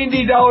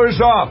 $90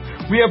 off.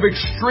 We have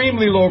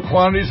extremely low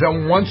quantities,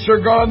 and once they're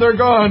gone.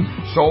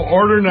 So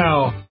order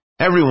now.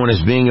 Everyone is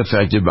being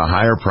affected by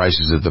higher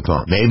prices at the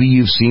pump. Maybe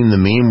you've seen the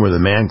meme where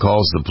the man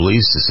calls the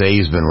police to say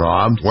he's been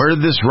robbed. Where did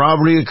this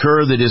robbery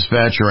occur, the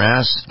dispatcher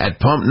asked. At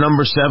pump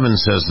number 7,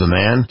 says the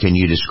man. Can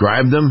you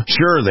describe them?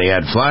 Sure, they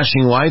had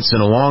flashing lights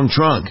and a long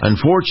trunk.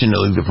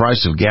 Unfortunately, the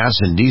price of gas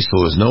and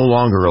diesel is no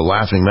longer a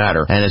laughing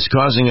matter, and it's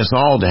causing us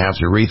all to have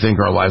to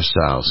rethink our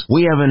lifestyles.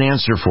 We have an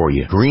answer for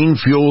you. Green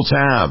Fuel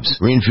Tabs.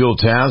 Green Fuel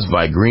Tabs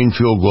by Green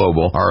Fuel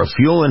Global are a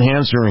fuel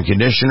enhancer and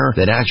conditioner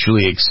that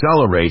actually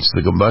accelerates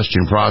the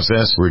combustion process,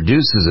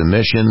 reduces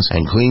emissions,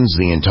 and cleans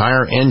the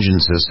entire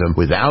engine system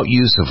without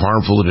use of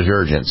harmful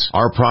detergents.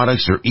 Our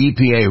products are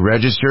EPA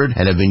registered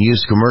and have been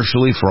used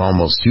commercially for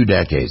almost 2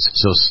 decades.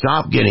 So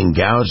stop getting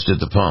gouged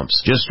at the pumps.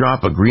 Just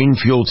drop a green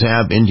fuel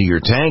tab into your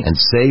tank and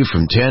save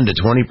from 10 to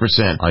 20%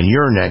 on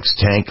your next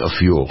tank of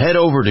fuel. Head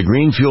over to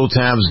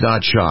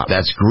greenfueltabs.shop.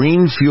 That's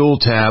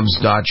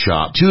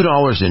greenfueltabs.shop.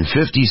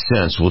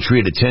 $2.50 will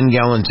treat a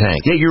 10-gallon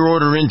tank. Get your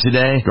order in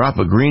today, drop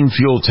a green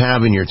fuel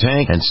tab in your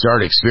tank, and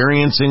start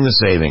experiencing the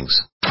savings. Did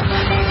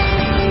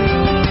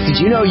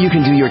you know you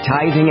can do your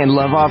tithing and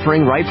love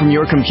offering right from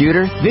your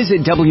computer?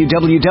 Visit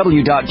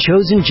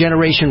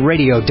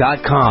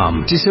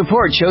www.chosengenerationradio.com to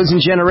support Chosen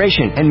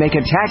Generation and make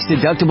a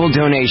tax-deductible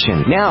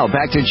donation. Now,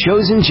 back to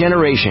Chosen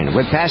Generation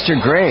with Pastor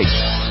Greg.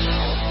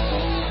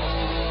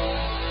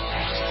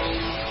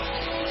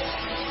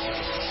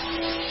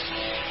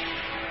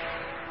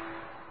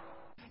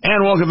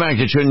 And welcome back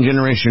to Chosen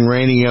Generation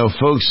Radio.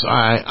 Folks,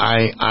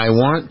 I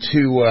want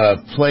to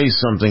play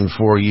something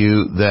for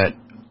you that,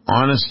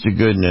 honest to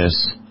goodness,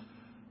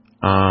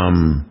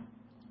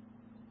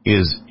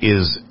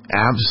 is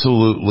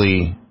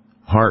absolutely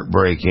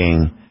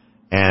heartbreaking,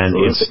 and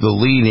it's the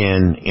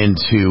lead-in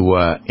into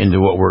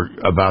what we're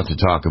about to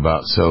talk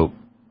about. So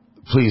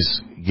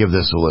please give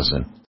this a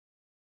listen.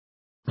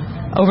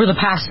 Over the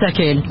past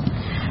decade,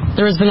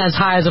 there has been as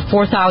high as a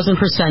 4,000%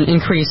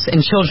 increase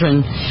in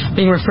children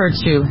being referred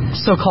to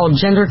so-called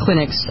gender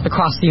clinics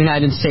across the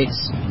United States.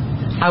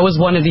 I was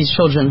one of these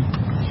children.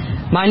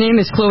 My name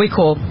is Chloey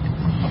Cole,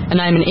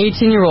 and I am an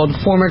 18-year-old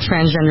former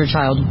transgender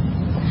child.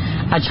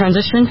 I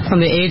transitioned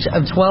from the age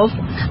of 12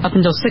 up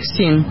until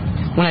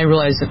 16 when I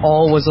realized it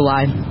all was a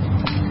lie.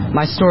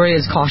 My story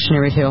is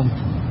cautionary tale.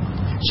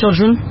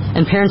 Children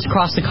and parents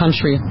across the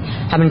country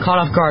have been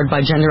caught off guard by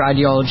gender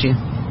ideology.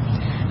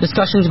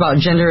 Discussions about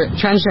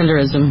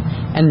transgenderism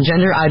and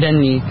gender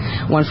identity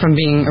went from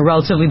being a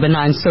relatively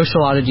benign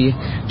social oddity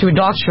to a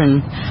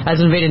doctrine that has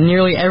invaded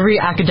nearly every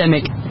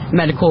academic,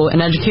 medical, and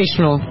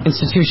educational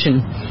institution,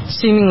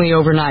 seemingly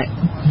overnight.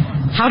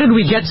 How did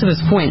we get to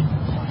this point?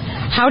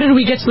 How did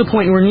we get to the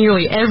point where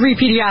nearly every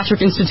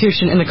pediatric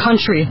institution in the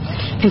country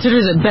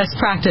considers it best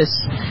practice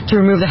to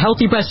remove the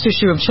healthy breast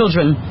tissue of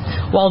children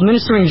while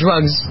administering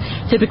drugs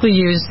typically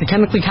used to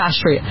chemically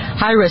castrate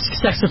high-risk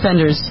sex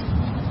offenders?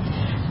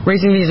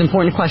 Raising these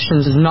important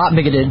questions is not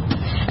bigoted,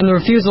 and the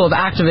refusal of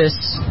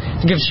activists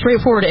to give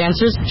straightforward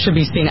answers should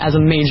be seen as a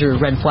major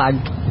red flag.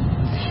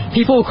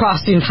 People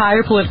across the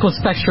entire political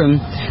spectrum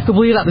who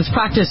believe that this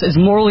practice is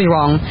morally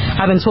wrong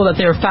have been told that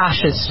they are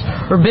fascists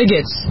or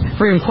bigots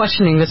for even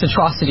questioning this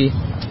atrocity.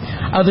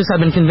 Others have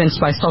been convinced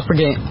by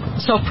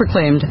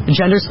self-proclaimed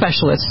gender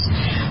specialists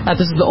that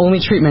this is the only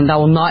treatment that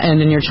will not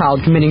end in your child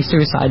committing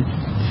suicide.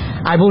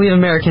 I believe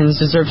Americans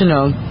deserve to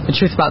know the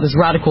truth about this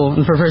radical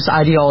and perverse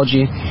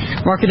ideology,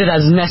 marketed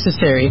as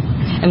necessary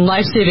and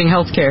life-saving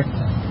health care.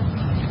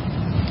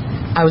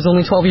 I was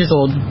only 12 years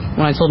old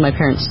when I told my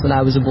parents that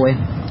I was a boy.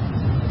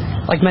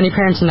 Like many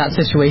parents in that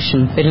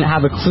situation, they didn't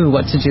have a clue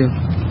what to do.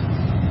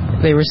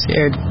 They were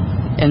scared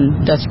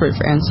and desperate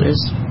for answers.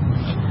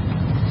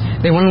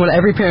 They wanted what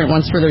every parent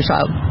wants for their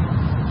child,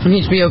 for me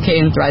to be okay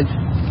and thrive.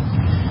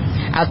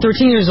 At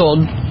 13 years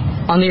old,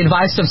 on the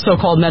advice of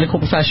so-called medical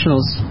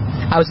professionals,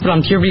 I was put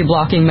on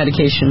puberty-blocking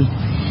medication,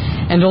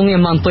 and only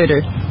a month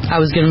later, I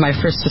was given my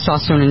first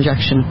testosterone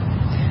injection.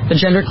 The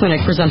gender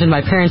clinic presented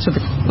my parents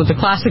with the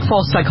classic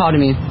false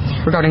dichotomy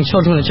regarding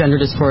children with gender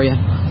dysphoria.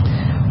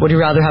 Would you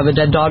rather have a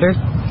dead daughter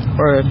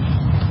or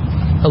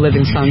a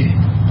living son?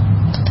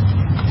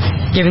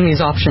 Given these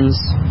options,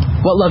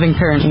 what loving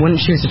parent wouldn't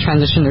choose to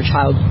transition their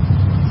child?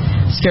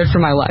 Scared for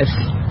my life,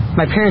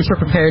 my parents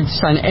were prepared to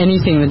sign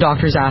anything the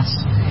doctors asked.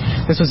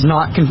 This was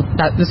not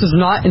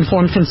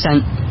informed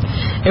consent.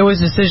 It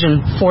was a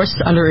decision forced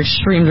under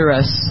extreme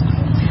duress.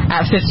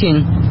 At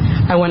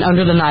 15, I went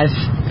under the knife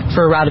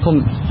for a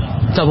radical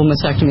double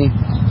mastectomy,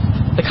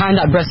 the kind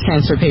that breast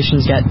cancer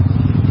patients get.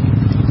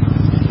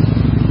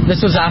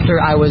 This was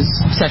after I was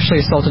sexually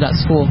assaulted at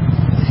school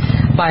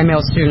by a male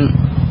student.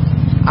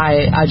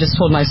 I just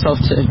told myself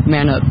to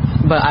man up,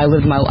 but I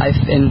lived my life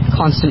in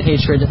constant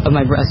hatred of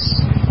my breasts.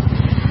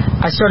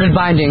 I started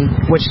binding,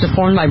 which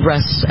deformed my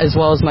breasts as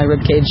well as my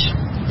ribcage.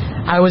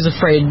 I was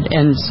afraid,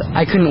 and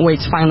I couldn't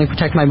wait to finally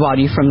protect my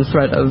body from the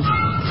threat of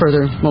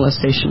further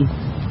molestation.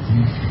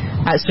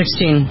 At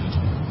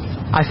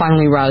 16, I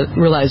finally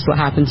realized what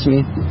happened to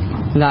me,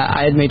 that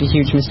I had made a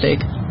huge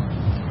mistake.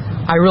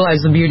 I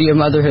realized the beauty of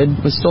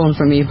motherhood was stolen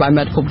from me by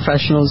medical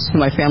professionals who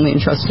my family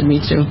entrusted me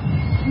to.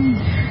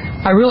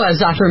 I realized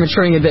after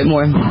maturing a bit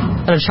more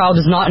that a child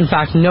does not in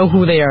fact know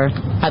who they are.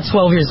 At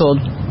 12 years old,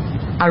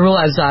 I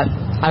realized that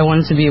I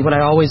wanted to be what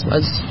I always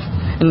was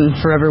and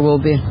forever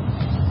will be,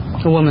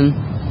 a woman.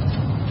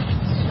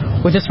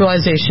 With this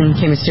realization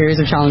came a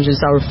series of challenges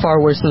that were far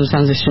worse than the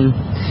transition.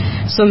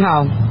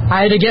 Somehow,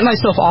 I had to get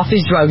myself off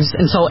these drugs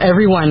and tell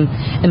everyone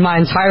in my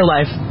entire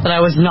life that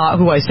I was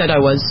not who I said I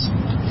was.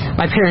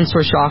 My parents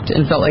were shocked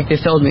and felt like they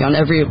failed me on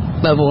every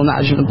level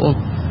imaginable.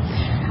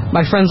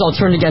 My friends all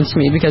turned against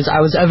me because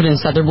I was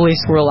evidence that their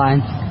beliefs were a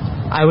lie.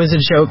 I was a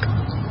joke.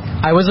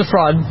 I was a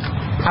fraud.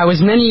 I was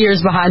many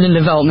years behind in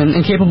development,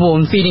 incapable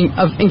of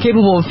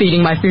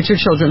feeding my future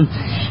children,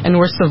 and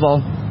worst of all,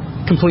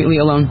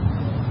 completely alone.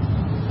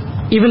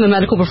 Even the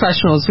medical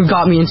professionals who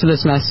got me into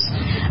this mess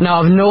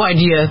now have no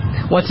idea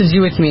what to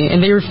do with me,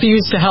 and they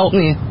refuse to help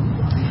me.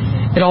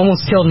 It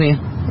almost killed me,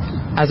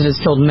 as it has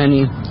killed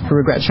many who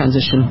regret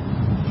transition.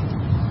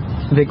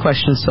 The big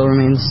question still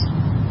remains.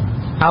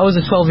 I was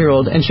a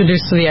 12-year-old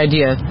introduced to the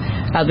idea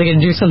that they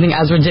could do something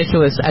as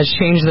ridiculous as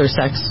change their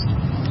sex.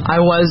 I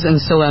was and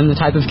still am the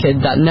type of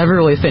kid that never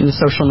really fit into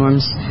social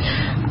norms.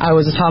 I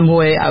was a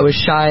tomboy, I was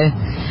shy,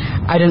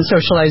 I didn't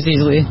socialize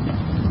easily.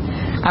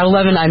 At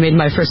 11, I made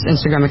my first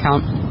Instagram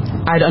account.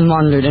 I had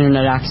unmonitored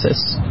internet access.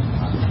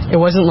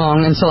 It wasn't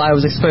long until I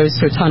was exposed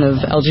to a ton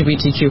of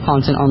LGBTQ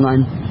content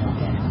online.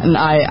 And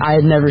I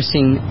had never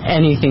seen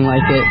anything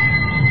like it.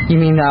 You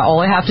mean that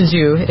all I have to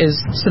do is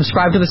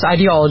subscribe to this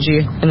ideology,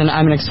 and then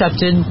I'm an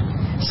accepted,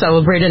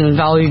 celebrated, and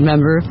valued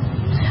member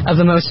of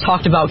the most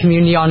talked about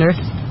community on earth?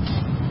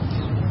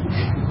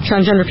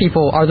 Transgender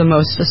people are the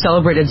most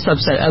celebrated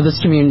subset of this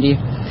community.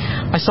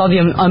 I saw the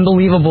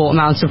unbelievable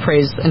amounts of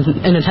praise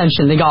and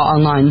attention they got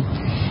online,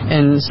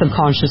 and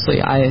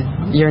subconsciously I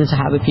yearned to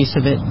have a piece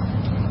of it.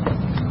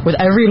 With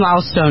every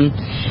milestone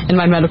in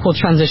my medical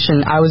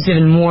transition, I was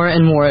given more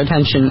and more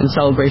attention and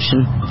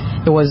celebration.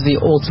 It was the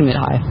ultimate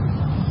high.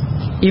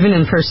 Even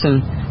in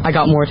person, I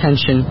got more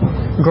attention.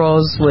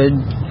 Girls would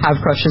have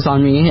crushes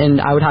on me,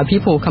 and I would have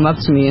people come up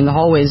to me in the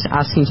hallways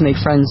asking to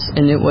make friends,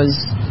 and it was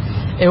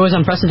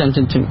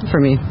unprecedented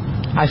for me.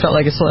 I felt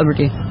like a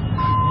celebrity.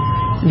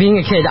 Being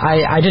a kid,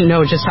 I didn't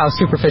know just how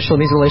superficial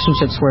these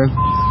relationships were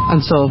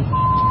until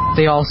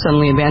they all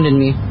suddenly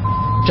abandoned me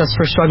just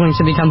for struggling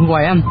to become who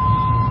I am.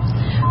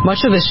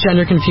 Much of this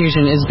gender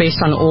confusion is based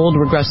on old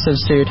regressive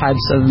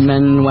stereotypes of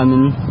men and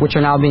women, which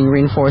are now being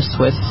reinforced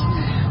with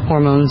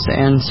hormones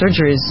and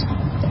surgeries.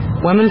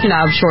 Women can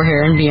have short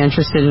hair and be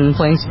interested in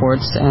playing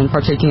sports and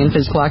partaking in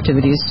physical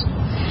activities.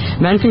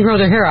 Men can grow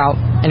their hair out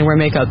and wear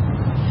makeup.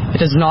 It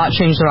does not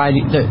change their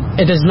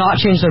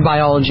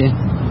biology.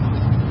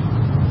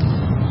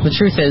 The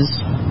truth is,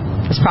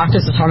 this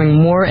practice is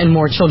harming more and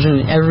more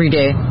children every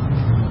day.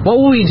 What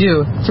will we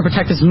do to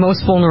protect this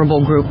most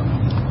vulnerable group?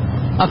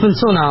 Up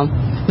until now,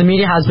 the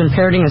media has been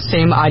parroting the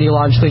same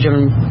ideologically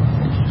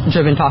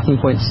driven talking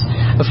points.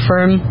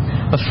 Affirm,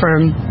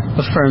 affirm,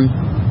 affirm.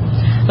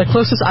 The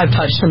closest I've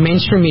touched to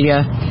mainstream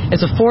media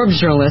is a Forbes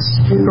journalist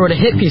who wrote a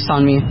hit piece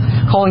on me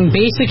calling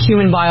basic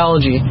human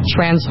biology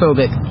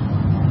transphobic.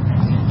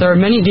 There are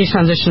many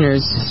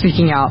detransitioners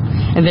speaking out,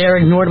 and they are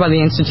ignored by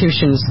the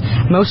institutions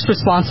most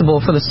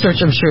responsible for the search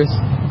of truth.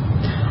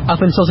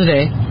 Up until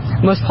today,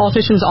 most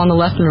politicians on the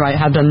left and right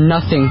have done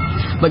nothing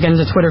but get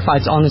into Twitter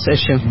fights on this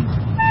issue.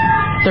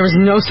 There is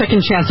no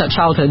second chance at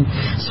childhood,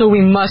 so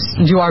we must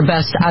do our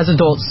best as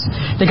adults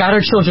to guide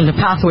our children to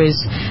pathways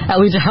that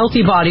lead to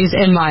healthy bodies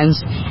and minds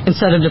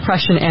instead of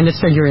depression and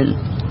disfigurement.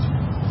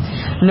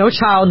 No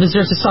child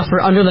deserves to suffer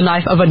under the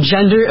knife of a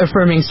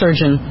gender-affirming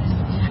surgeon.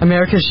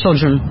 America's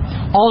children,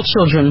 all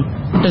children,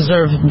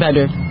 deserve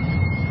better.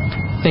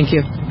 Thank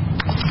you.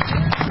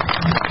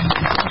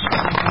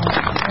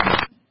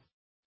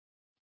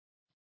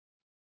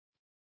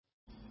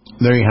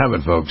 There you have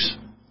it, folks.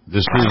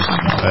 This is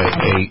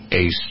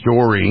a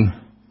story,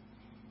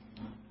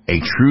 a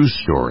true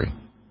story,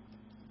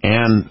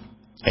 and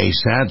a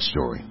sad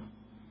story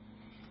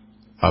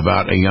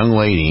about a young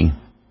lady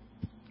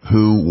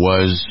who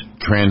was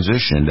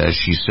transitioned, as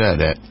she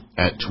said, at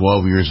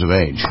 12 years of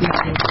age.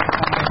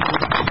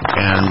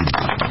 And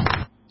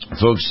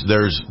folks,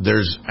 there's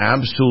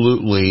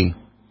absolutely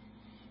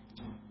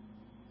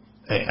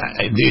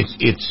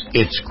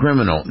it's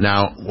criminal.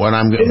 Now, what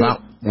I'm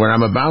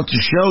about to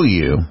show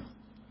you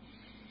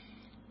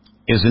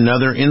is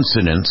another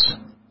incident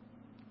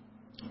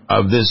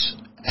of this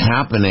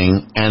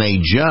happening, and a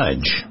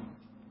judge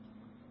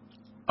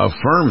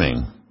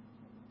affirming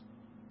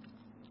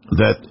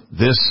that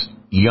this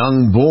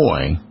young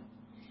boy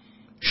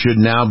should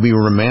now be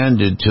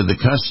remanded to the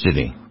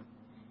custody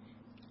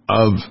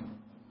of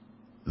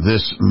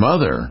this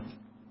mother.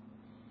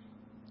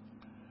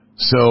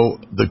 So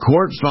the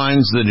court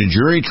finds that a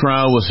jury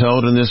trial was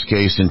held in this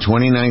case in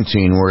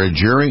 2019, where a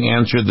jury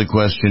answered the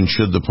question,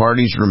 should the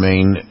parties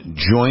remain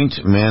joint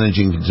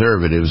managing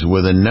conservatives,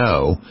 with a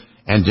no,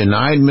 and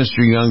denied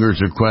Mr. Younger's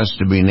request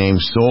to be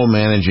named sole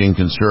managing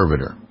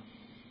conservator.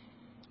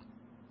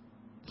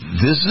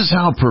 This is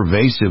how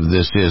pervasive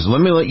this is.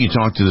 Let me let you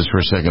talk to this for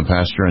a second,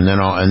 Pastor, and then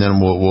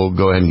we'll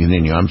go ahead and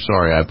continue. I'm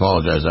sorry, I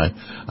apologize. I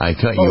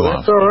cut you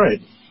off. That's all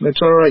right.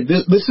 That's all right.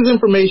 This is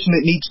information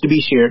that needs to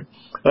be shared,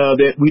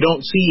 that we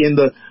don't see in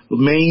the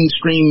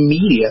mainstream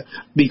media,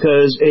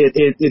 because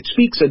it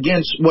speaks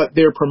against what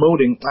they're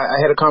promoting.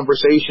 I had a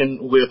conversation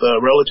with a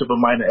relative of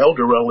mine, an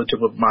elder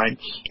relative of mine,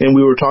 and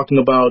we were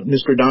talking about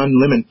Mr. Don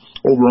Lemon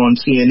over on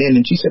CNN,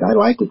 and she said, I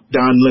like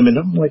Don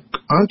Lemon. I'm like,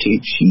 Auntie,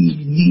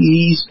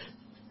 he's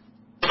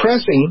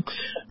pressing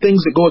things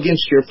that go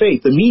against your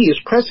faith. The media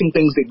is pressing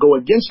things that go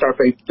against our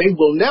faith. They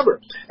will never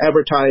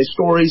advertise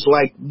stories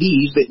like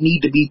these that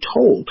need to be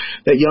told.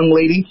 That young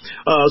lady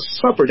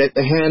suffered at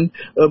the hand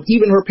of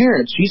even her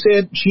parents. She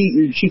said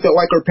she felt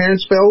like her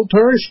parents failed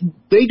her.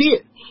 They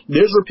did.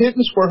 There's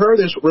repentance for her.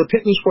 There's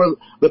repentance for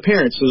the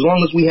parents. As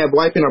long as we have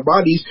life in our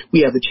bodies,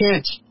 we have a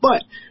chance.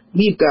 But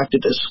we've got to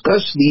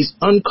discuss these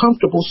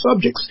uncomfortable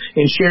subjects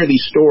and share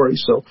these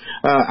stories. So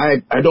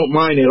I don't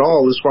mind at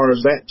all as far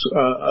as that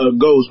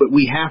goes, but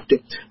we have to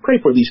pray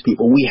for these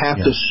people. We have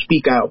to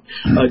speak out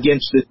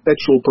against this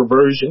sexual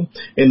perversion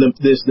and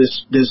this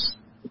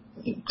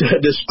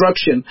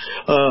destruction,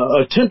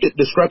 attempted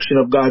destruction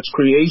of God's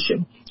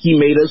creation. He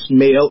made us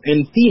male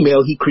and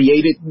female. He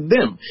created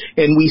them.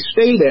 And we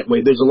stay that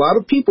way. There's a lot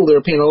of people that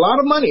are paying a lot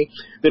of money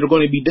that are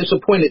going to be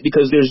disappointed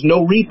because there's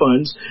no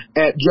refunds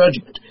at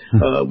judgment.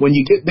 When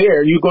you get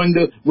there, you're going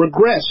to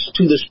regress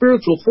to the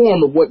spiritual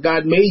form of what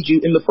God made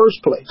you in the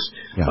first place.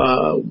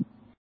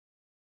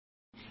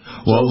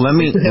 Well, let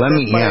me, I'm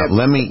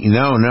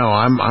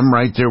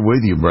right there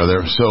with you,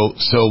 brother. So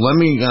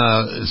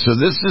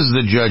this is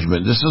the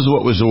judgment. This is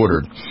what was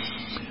ordered.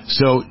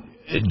 So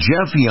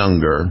Jeff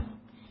Younger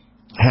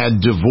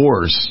had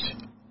divorced,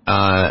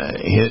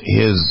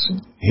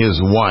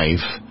 his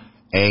wife,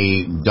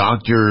 a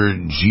Dr.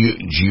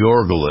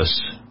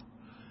 Georgalis,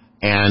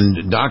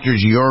 and Dr.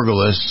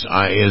 Georgalis,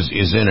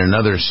 is in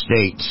another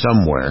state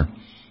somewhere,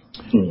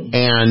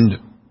 and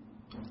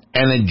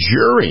a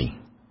jury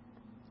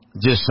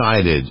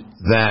decided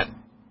that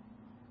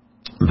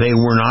they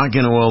were not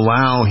going to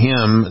allow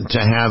him to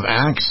have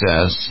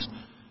access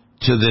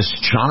to this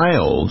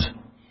child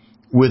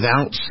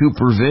without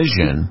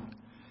supervision,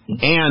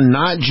 and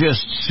not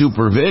just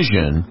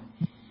supervision,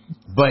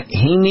 but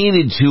he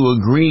needed to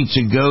agree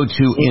to go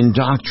to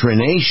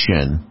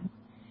indoctrination,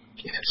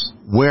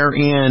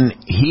 wherein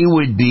he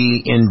would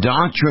be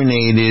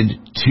indoctrinated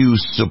to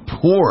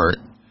support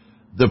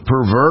the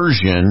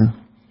perversion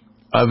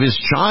of his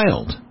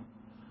child.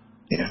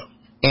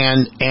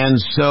 And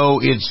so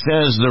it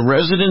says the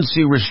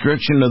residency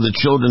restriction of the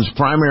children's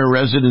primary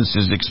residence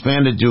is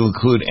expanded to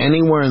include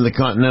anywhere in the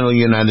continental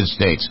United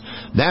States.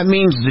 That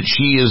means that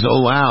she is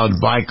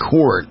allowed by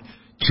court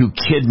to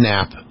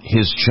kidnap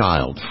his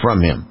child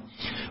from him.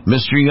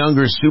 Mr.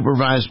 Younger's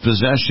supervised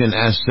possession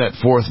as set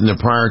forth in the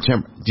prior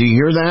do you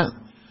hear that?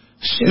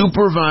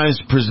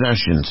 Supervised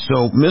possession.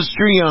 So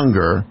Mr.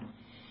 Younger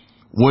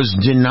was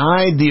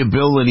denied the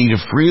ability to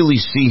freely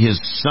see his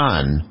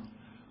son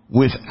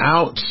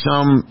without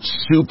some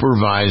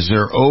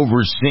supervisor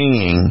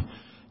overseeing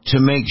to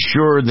make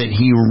sure that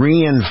he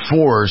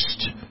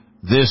reinforced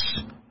this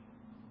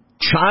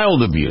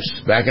child abuse.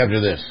 Back after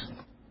this.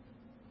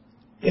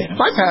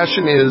 My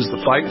passion is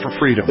the fight for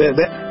freedom.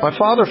 My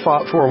father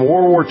fought for in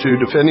World War II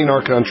defending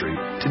our country.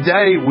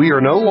 Today, we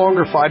are no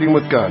longer fighting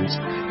with guns.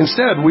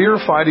 Instead, we are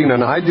fighting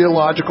an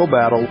ideological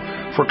battle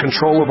for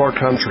control of our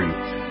country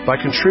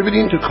by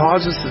contributing to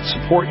causes that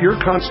support your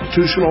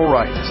constitutional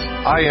rights.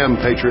 I am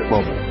Patriot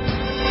Mobile.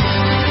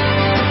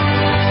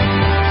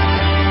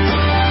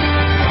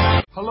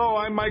 Hello,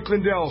 I'm I'm Mike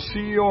Lindell,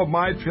 CEO of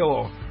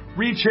MyPillow.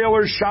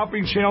 Retailers,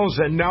 shopping channels,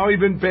 and now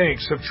even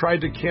banks have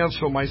tried to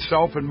cancel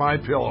myself and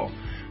MyPillow.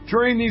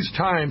 During these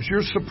times,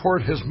 your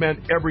support has meant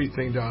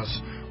everything to us.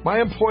 My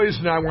employees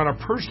and I want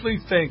to personally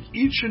thank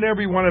each and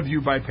every one of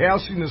you by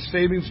passing the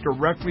savings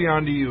directly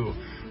on to you.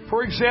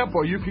 For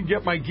example, you can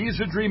get my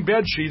Giza Dream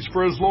bed sheets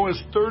for as low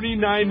as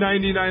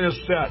 $39.99 a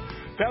set.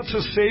 That's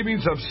a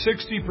savings of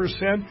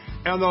 60%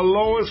 and the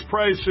lowest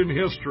price in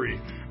history.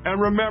 And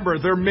remember,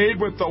 they're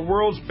made with the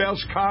world's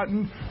best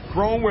cotton,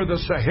 grown where the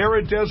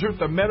Sahara Desert,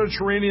 the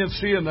Mediterranean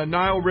Sea, and the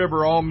Nile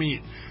River all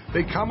meet.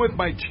 They come with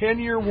my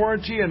 10-year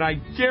warranty, and I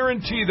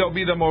guarantee they'll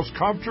be the most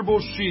comfortable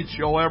sheets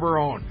you'll ever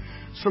own.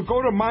 So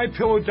go to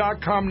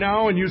MyPillow.com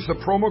now and use the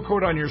promo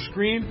code on your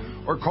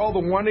screen or call the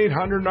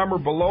 1-800 number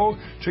below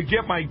to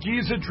get my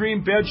Giza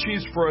Dream bed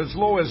sheets for as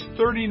low as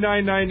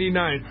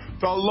 $39.99,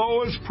 the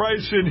lowest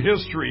price in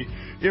history.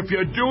 If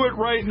you do it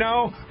right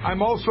now,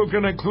 I'm also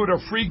going to include a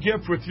free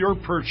gift with your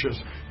purchase.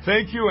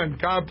 Thank you and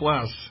God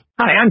bless.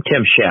 Hi, I'm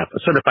Tim Sheff, a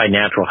certified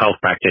natural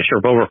health practitioner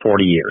of over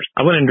 40 years.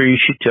 I want to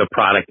introduce you to a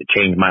product that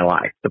changed my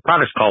life. The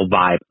product's called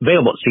Vibe,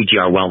 available at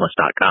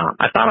CGRWellness.com.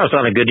 I thought I was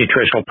on a good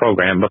nutritional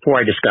program before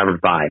I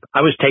discovered Vibe.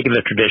 I was taking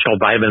the traditional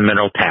vitamin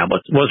mineral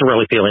tablets, wasn't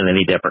really feeling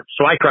any different.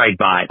 So I tried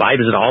Vibe.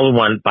 Vibe is an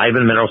all-in-one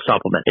vitamin mineral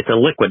supplement. It's a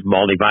liquid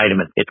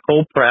multivitamin. It's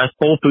cold-pressed,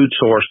 whole food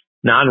source,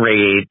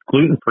 non-radiated,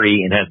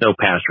 gluten-free, and has no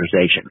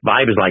pasteurization.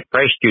 Vibe is like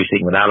fresh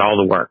juicing without all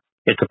the work.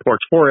 It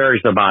supports 4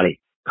 areas of the body: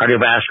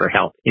 cardiovascular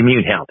health,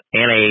 immune health,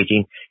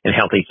 anti-aging, and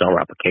healthy cell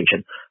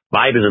replication.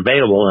 Vibe is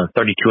available in a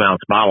 32-ounce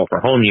bottle for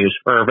home use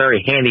or a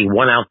very handy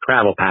 1-ounce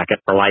travel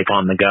packet for life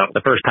on the go.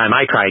 The first time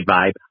I tried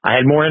Vibe, I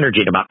had more energy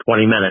in about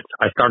 20 minutes.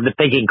 I started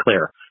thinking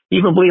clear.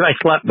 Even believe I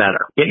slept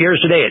better. Get yours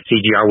today at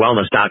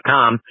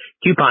CGRWellness.com.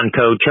 Coupon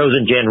code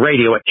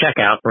ChosenGenRadio at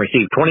checkout and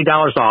receive $20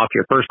 off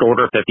your first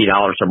order of $50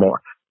 or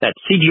more. That's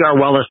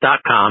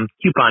CGRWellness.com.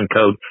 Coupon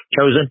code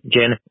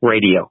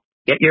ChosenGenRadio.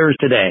 Get yours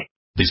today.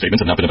 These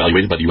statements have not been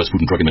evaluated by the U.S.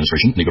 Food and Drug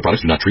Administration. Legal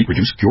products do not treat,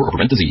 reduce, cure, or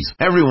prevent disease.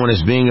 Everyone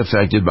is being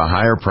affected by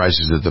higher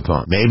prices at the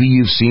pump. Maybe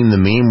you've seen the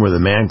meme where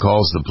the man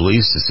calls the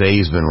police to say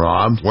he's been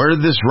robbed. Where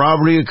did this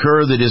robbery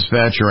occur? The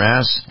dispatcher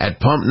asks. At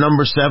pump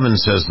number 7,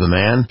 says the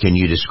man. Can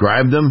you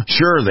describe them?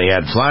 Sure, they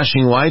had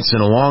flashing lights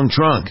and a long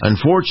trunk.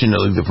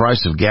 Unfortunately, the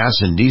price of gas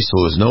and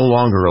diesel is no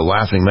longer a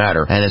laughing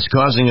matter, and it's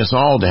causing us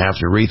all to have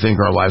to rethink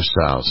our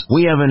lifestyles.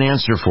 We have an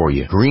answer for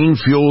you. Green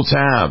Fuel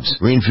Tabs.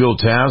 Green Fuel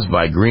Tabs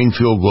by Green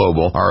Fuel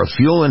Global are a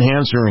fuel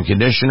enhancer and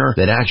conditioner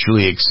that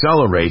actually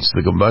accelerates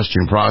the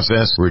combustion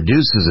process,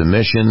 reduces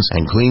emissions,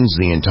 and cleans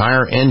the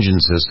entire engine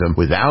system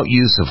without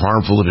use of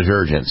harmful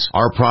detergents.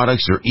 Our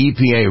products are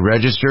EPA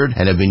registered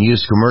and have been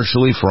used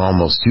commercially for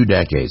almost 2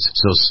 decades.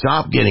 So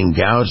stop getting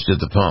gouged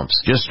at the pumps.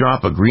 Just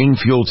drop a Green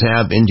Fuel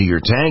Tab into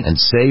your tank and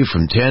save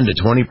from 10 to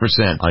 20%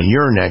 on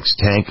your next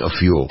tank of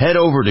fuel. Head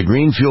over to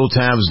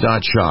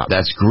greenfueltabs.shop.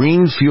 That's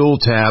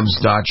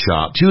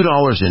greenfueltabs.shop.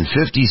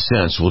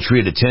 $2.50 will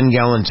treat a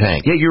 10-gallon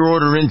tank. Get your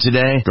order in today.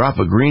 Drop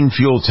a Green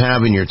Fuel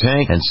Tab in your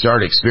tank and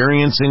start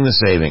experiencing the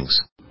savings.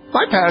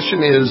 My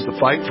passion is the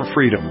fight for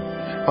freedom.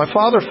 My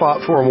father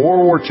fought for in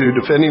World War II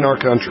defending our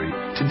country.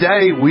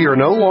 Today, we are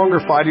no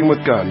longer fighting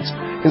with guns.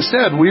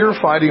 Instead, we are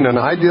fighting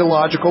an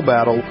ideological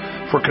battle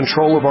for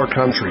control of our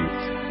country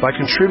by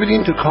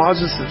contributing to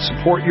causes that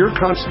support your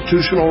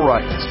constitutional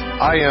rights.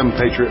 I am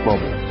Patriot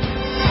Mobile.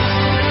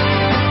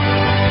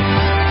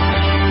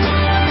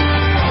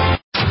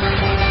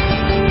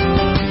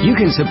 You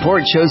can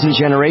support Chosen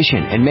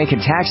Generation and make a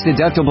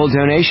tax-deductible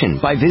donation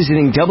by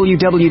visiting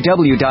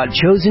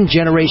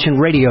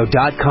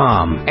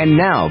www.chosengenerationradio.com. And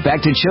now,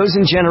 back to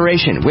Chosen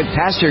Generation with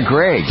Pastor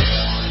Greg.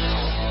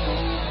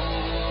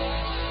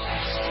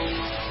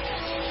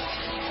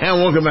 And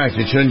welcome back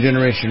to Chosen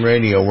Generation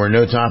Radio, where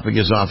no topic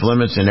is off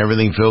limits and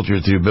everything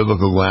filtered through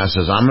biblical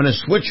glasses. I'm going to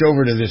switch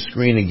over to this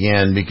screen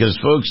again because,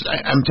 folks,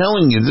 I'm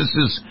telling you, this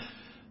is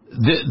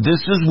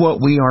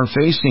what we are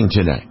facing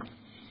today.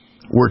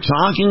 We're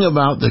talking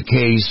about the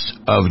case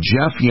of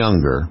Jeff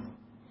Younger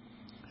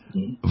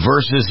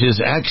versus his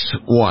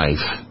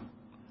ex-wife,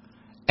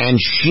 and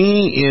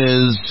she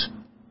is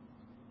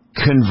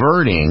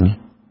converting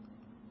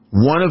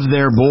one of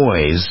their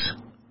boys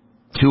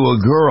to a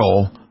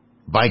girl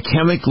by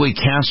chemically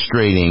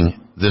castrating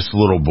this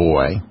little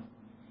boy,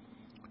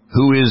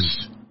 who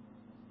is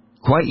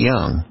quite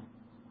young,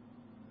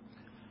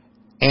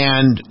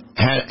 and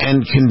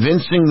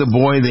convincing the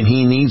boy that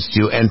he needs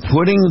to, and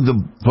putting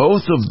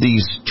both of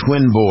these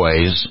twin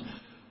boys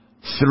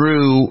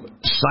through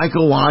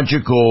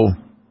psychological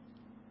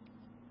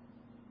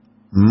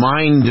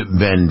mind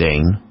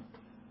bending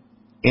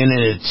in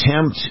an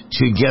attempt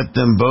to get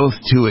them both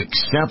to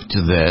accept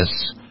this.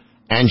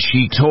 And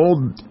she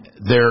told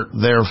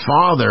their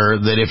father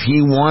that if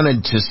he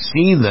wanted to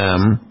see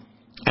them,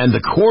 and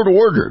the court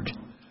ordered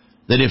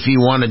that if he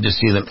wanted to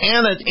see them,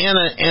 and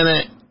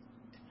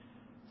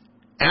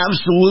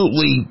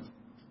absolutely,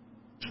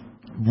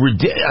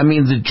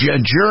 the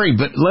jury,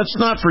 but let's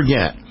not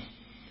forget,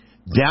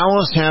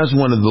 Dallas has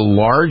one of the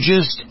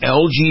largest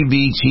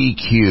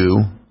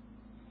LGBTQ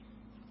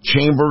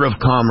chamber of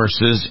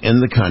commerces in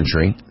the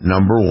country,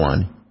 number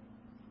one.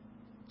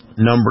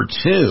 Number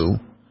two,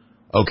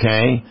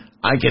 okay,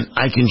 I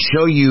can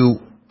show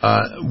you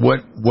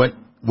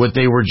what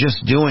they were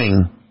just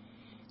doing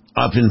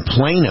up in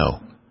Plano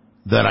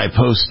that I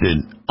posted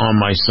on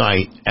my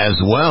site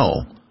as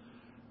well.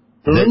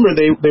 Remember,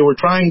 they were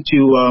trying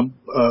to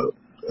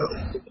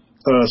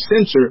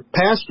censor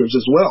pastors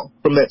as well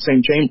from that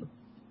same chamber.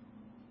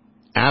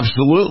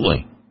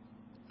 Absolutely.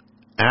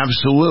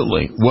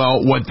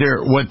 Well, what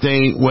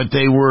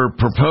they were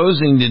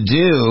proposing to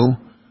do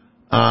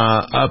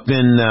up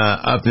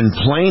in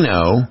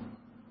Plano,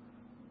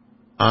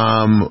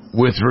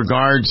 with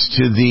regards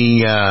to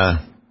the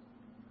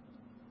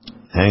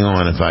hang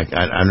on, I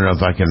don't know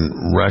if I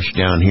can rush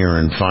down here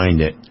and find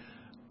it.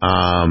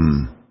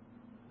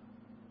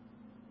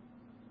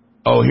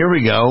 Oh, here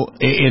we go.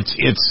 It's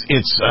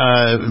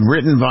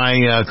written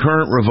by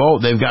Current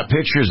Revolt. They've got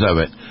pictures of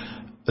it.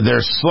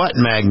 They're slut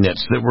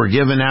magnets that were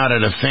given out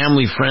at a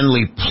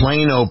family-friendly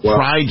Plano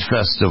Pride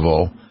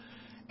Festival.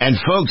 And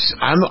folks,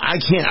 I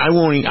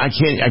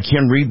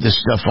can't read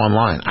this stuff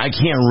online. I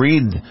can't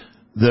read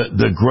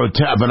the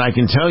grotesque, but I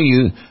can tell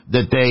you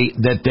that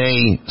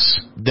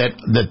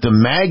the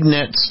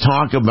magnets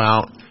talk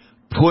about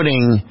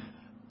putting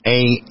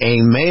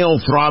a male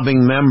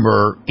throbbing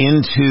member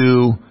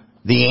into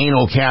the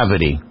anal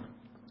cavity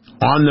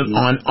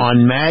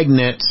on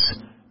magnets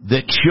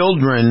that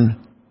children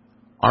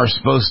are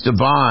supposed to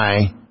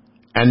buy,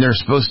 and they're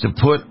supposed to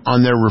put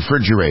on their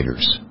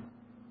refrigerators.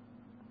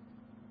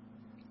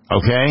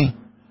 Okay?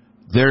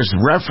 There's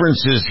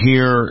references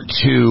here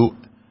to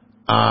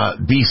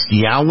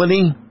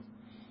bestiality,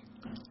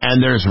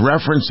 and there's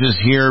references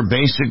here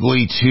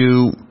basically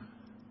to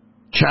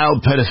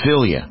child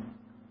pedophilia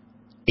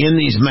in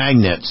these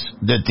magnets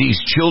that these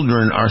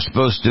children are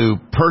supposed to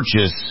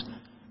purchase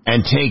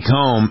and take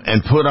home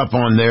and put up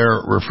on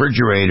their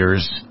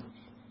refrigerators.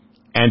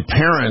 And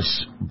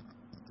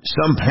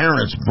some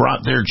parents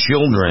brought their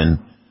children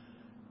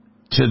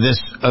to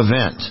this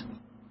event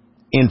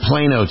in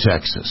Plano,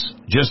 Texas,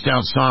 just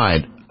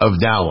outside of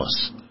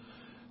Dallas.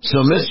 So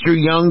Mr.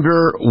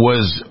 Younger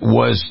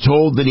was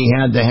told that he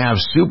had to have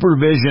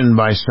supervision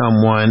by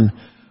someone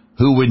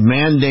who would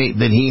mandate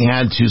that he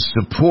had to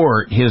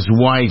support his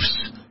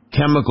wife's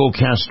chemical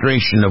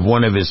castration of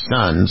one of his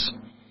sons.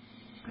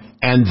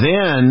 And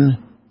then,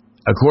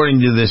 according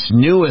to this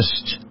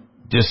newest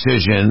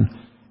decision,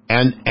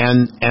 and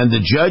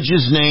the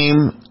judge's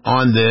name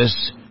on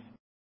this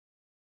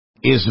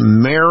is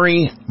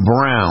Mary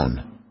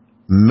Brown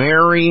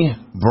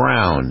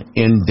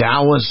in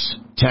Dallas,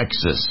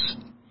 Texas.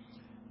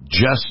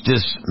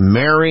 Justice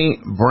Mary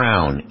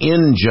Brown,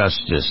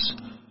 Injustice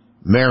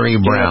Mary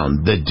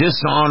Brown, the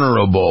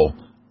dishonorable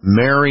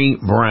Mary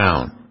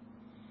Brown.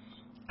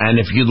 And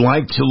if you'd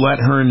like to let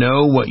her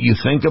know what you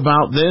think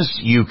about this,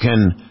 you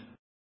can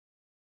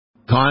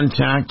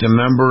contact a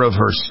member of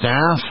her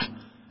staff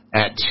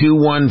at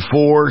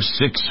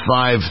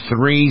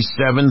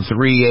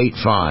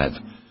 214-653-7385.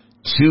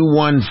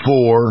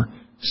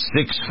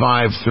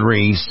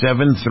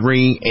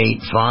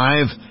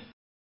 214-653-7385.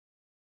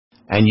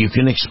 And you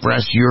can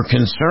express your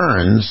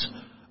concerns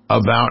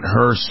about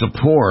her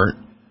support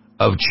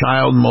of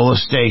child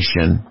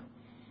molestation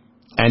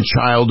and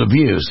child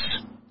abuse.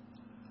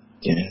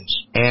 Yes.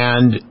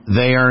 And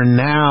they are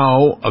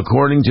now,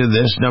 according to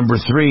this, number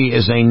 3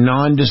 is a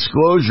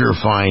non-disclosure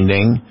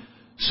finding.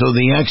 So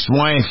the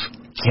ex-wife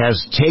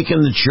has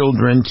taken the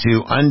children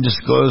to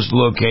undisclosed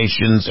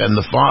locations, and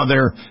the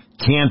father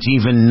can't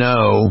even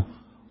know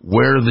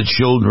where the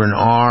children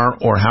are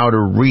or how to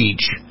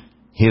reach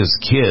his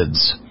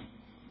kids,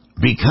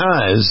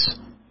 because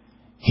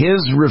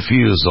his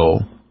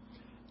refusal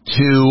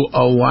to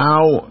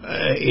allow,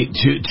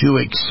 to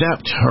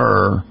accept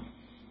her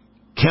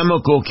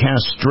chemical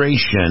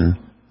castration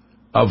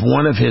of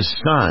one of his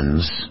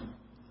sons,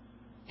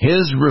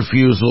 his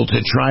refusal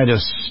to try to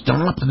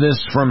stop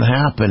this from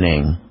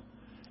happening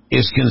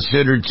is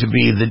considered to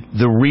be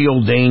the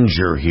real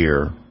danger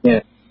here.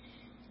 Yeah.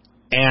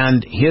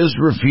 And his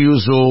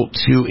refusal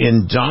to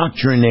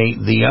indoctrinate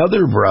the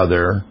other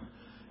brother,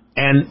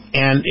 and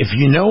if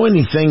you know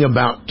anything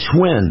about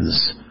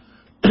twins,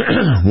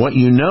 what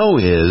you know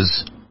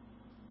is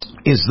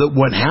that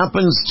what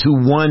happens to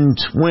one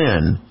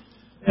twin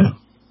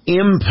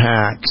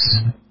impacts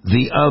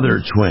the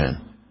other twin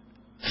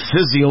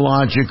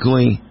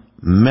physiologically,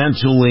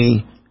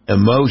 mentally,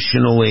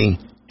 emotionally,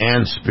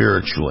 and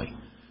spiritually.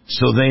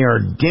 So they are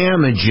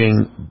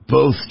damaging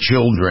both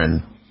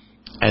children,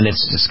 and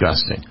it's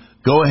disgusting.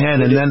 Go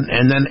ahead,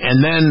 and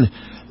then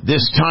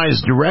this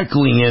ties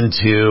directly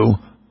into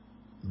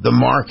the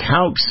Mark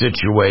Houck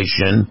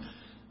situation.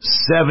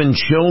 7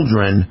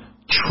 children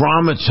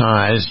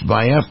traumatized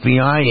by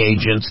FBI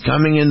agents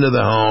coming into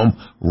the home,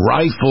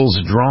 rifles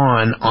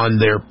drawn on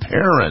their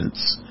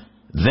parents,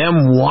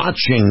 them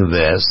watching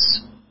this,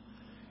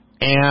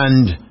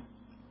 and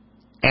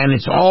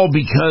it's all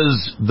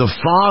because the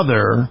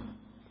father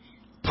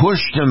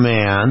pushed a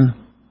man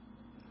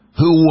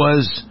who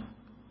was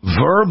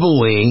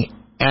verbally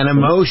and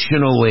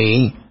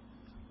emotionally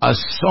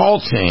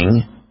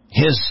assaulting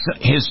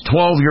his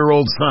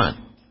 12-year-old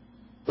son.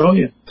 Oh,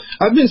 yeah.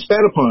 I've been spat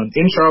upon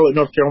in Charlotte,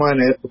 North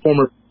Carolina at the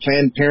former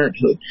Planned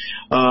Parenthood,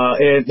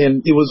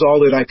 and it was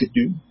all that I could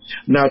do,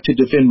 not to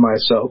defend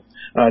myself.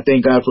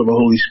 Thank God for the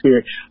Holy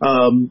Spirit.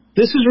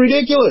 This is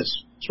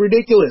ridiculous. It's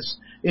ridiculous.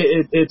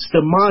 It's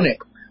demonic.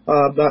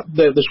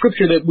 The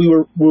scripture that we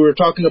were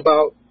talking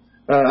about,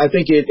 I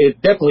think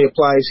it definitely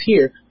applies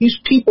here. These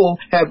people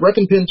have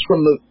recompense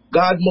from the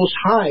God Most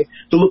High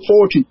to look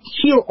forward to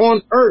here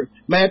on earth.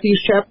 Matthew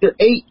chapter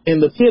 8 in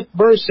the 5th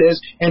verse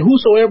says, and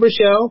whosoever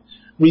shall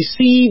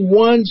receive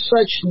one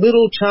such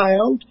little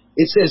child,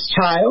 it says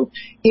child,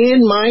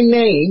 in my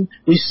name,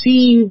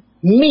 receive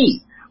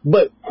me.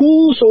 But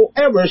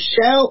whosoever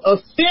shall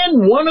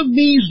offend one of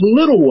these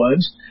little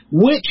ones,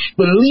 which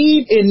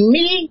believe in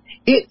me,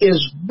 it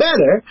is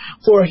better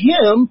for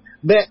him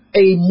that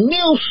a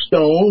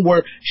millstone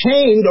were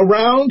hanged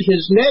around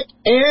his neck,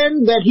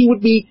 and that he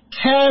would be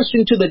cast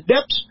into the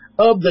depths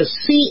of the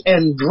sea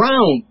and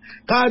drowned.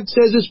 God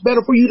says it's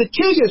better for you to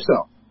kill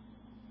yourself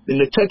than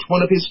to touch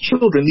one of his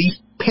children.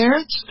 These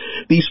parents,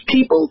 these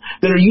people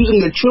that are using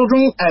their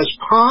children as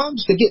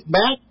pawns to get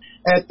back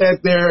at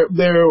their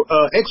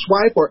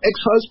ex-wife or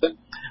ex-husband,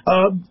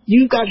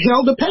 you've got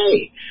hell to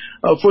pay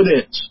for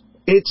this.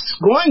 It's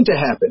going to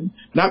happen,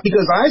 not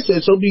because I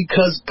said so,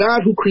 because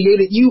God who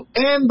created you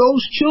and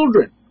those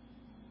children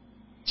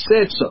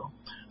said so.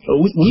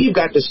 We've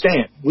got to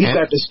stand. We've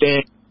got to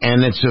stand.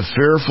 And it's a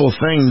fearful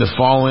thing to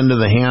fall into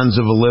the hands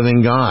of a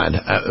living God.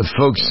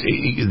 Folks,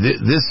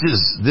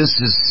 this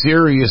is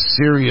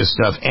serious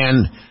stuff.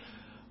 And,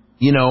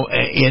 you know,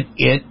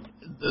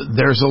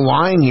 there's a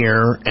line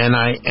here, and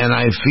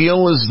I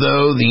feel as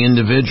though the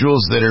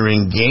individuals that are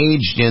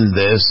engaged in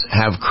this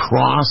have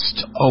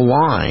crossed a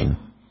line.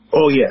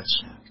 Oh, yes.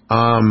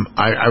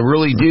 I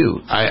really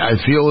do. I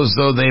feel as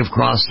though they've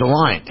crossed a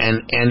line.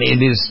 And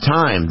it is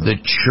time. The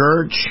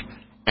church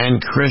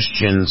and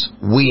Christians,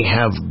 we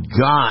have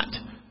got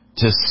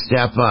to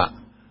step up.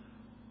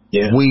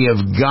 Yeah. We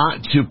have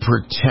got to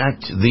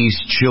protect these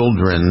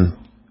children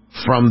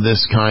from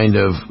this kind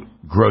of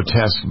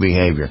grotesque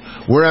behavior.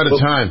 We're out of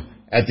time.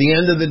 At the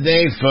end of the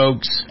day,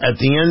 folks, at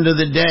the end of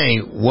the day,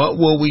 what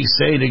will we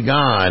say to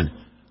God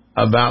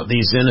about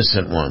these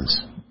innocent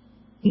ones?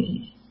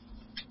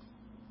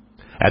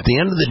 At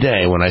the end of the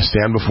day, when I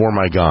stand before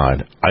my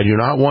God, I do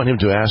not want him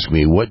to ask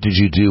me, what did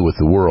you do with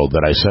the world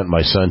that I sent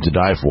my son to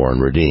die for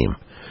and redeem?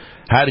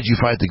 How did you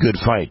fight the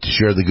good fight to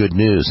share the good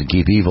news and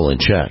keep evil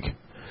in check?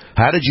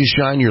 How did you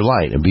shine your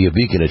light and be a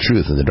beacon of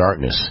truth in the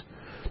darkness?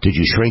 Did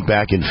you shrink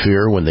back in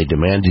fear when they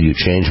demanded you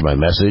change my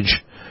message?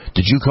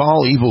 Did you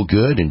call evil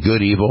good and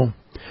good evil?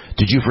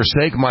 Did you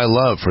forsake my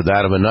love for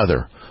that of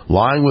another,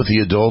 lying with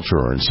the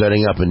adulterer and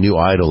setting up a new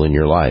idol in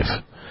your life?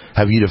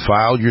 Have you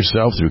defiled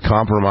yourself through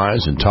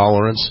compromise and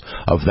tolerance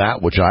of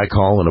that which I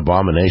call an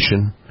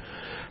abomination?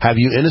 Have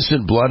you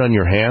innocent blood on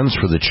your hands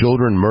for the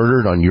children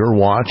murdered on your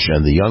watch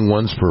and the young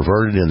ones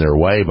perverted in their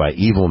way by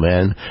evil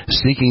men,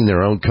 seeking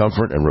their own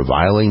comfort and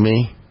reviling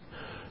me?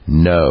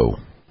 No.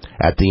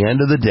 At the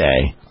end of the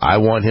day, I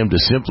want him to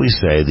simply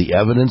say, the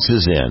evidence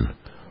is in.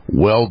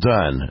 Well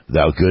done,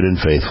 thou good and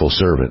faithful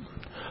servant.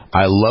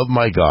 I love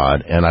my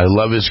God, and I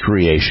love his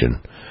creation.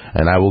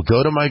 And I will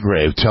go to my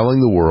grave telling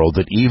the world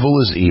that evil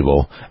is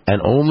evil,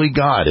 and only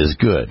God is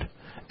good,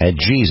 and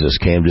Jesus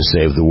came to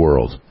save the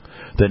world.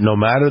 That no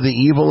matter the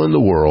evil in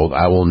the world,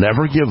 I will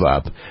never give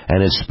up,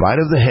 and in spite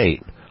of the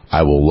hate,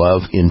 I will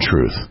love in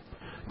truth.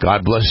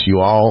 God bless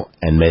you all,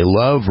 and may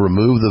love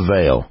remove the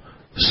veil,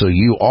 so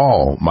you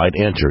all might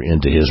enter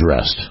into his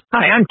rest.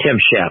 Hi, I'm Tim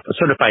Sheff, a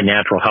certified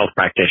natural health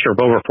practitioner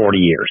of over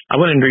 40 years.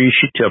 I want to introduce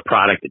you to a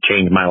product that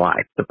changed my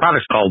life. The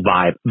product's called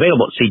Vibe,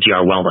 available at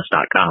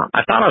cgrwellness.com.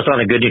 I thought I was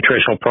on a good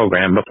nutritional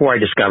program before I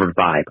discovered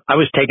Vibe.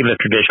 I was taking the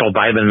traditional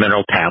vitamin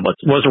mineral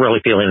tablets, wasn't really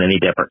feeling any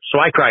different.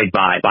 So I tried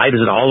Vibe. Vibe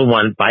is an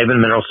all-in-one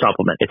vitamin mineral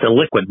supplement. It's a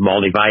liquid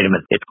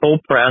multivitamin. It's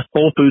cold-pressed,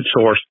 whole food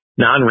sourced,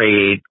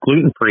 non-radiated,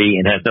 gluten-free,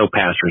 and has no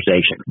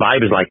pasteurization.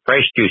 Vibe is like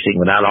fresh juicing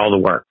without all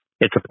the work.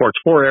 It supports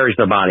 4 areas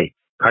of the body: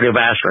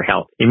 cardiovascular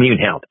health, immune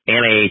health,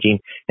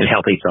 anti-aging, and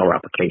healthy cell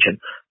replication.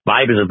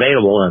 Vibe is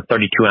available in a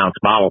 32-ounce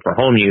bottle for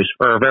home use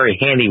or a very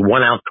handy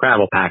 1-ounce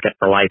travel packet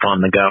for life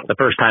on the go. The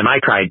first time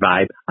I tried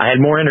Vibe, I had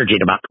more energy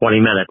in about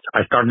 20 minutes.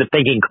 I started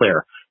thinking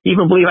clear.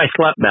 Even believe I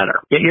slept better.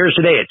 Get yours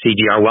today at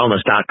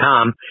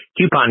cgrwellness.com.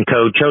 Coupon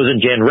code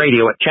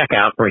ChosenGenRadio at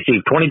checkout and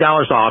receive $20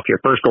 off your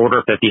first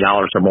order of $50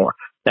 or more.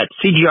 That's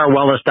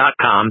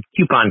cgrwellness.com.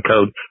 Coupon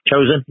code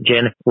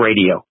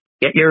ChosenGenRadio.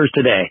 Get yours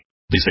today.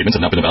 These statements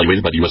have not been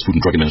evaluated by the U.S. Food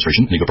and Drug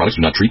Administration. Legal products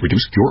do not treat,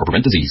 reduce, cure, or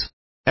prevent disease.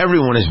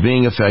 Everyone is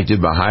being affected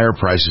by higher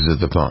prices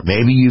at the pump.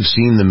 Maybe you've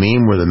seen the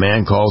meme where the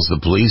man calls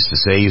the police to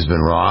say he's been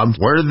robbed.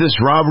 Where did this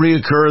robbery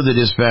occur? The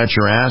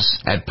dispatcher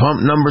asks. At pump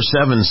number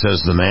 7,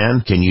 says the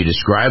man. Can you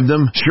describe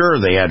them?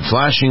 Sure, they had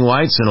flashing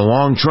lights and a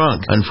long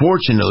trunk.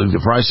 Unfortunately, the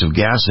price of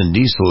gas and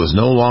diesel is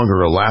no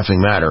longer a laughing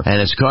matter,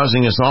 and it's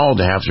causing us all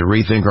to have to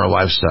rethink our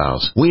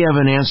lifestyles. We have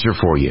an answer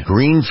for you.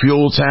 Green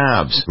Fuel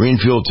Tabs. Green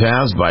Fuel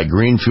Tabs by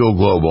Green Fuel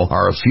Global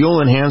are a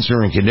fuel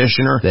enhancer and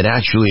conditioner that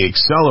actually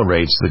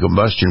accelerates the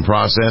combustion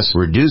process,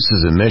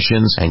 reduces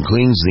emissions, and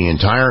cleans the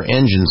entire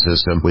engine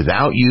system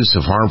without use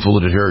of harmful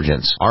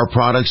detergents. Our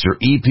products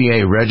are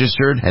EPA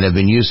registered and have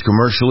been used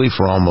commercially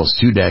for almost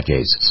 2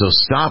 decades. So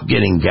stop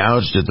getting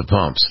gouged at the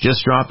pumps.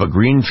 Just drop a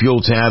Green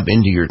Fuel Tab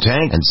into your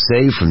tank and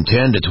save from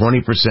 10 to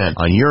 20%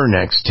 on your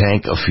next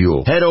tank of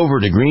fuel. Head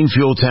over to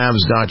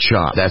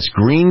greenfueltabs.shop. That's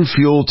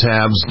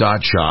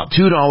greenfueltabs.shop.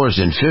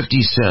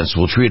 $2.50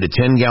 will treat a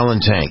 10-gallon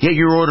tank. Get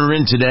your order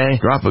in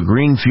today, drop a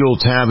Green Fuel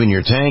Tab in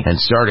your tank,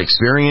 and start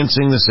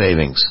experiencing the savings.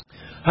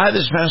 Hi,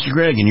 this is Pastor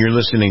Greg, and you're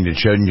listening to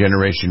Chosen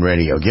Generation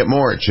Radio. Get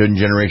more at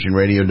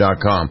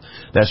chosengenerationradio.com.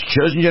 That's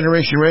Chosen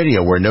Generation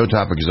Radio, where no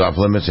topic is off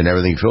limits and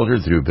everything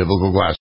filtered through biblical glass.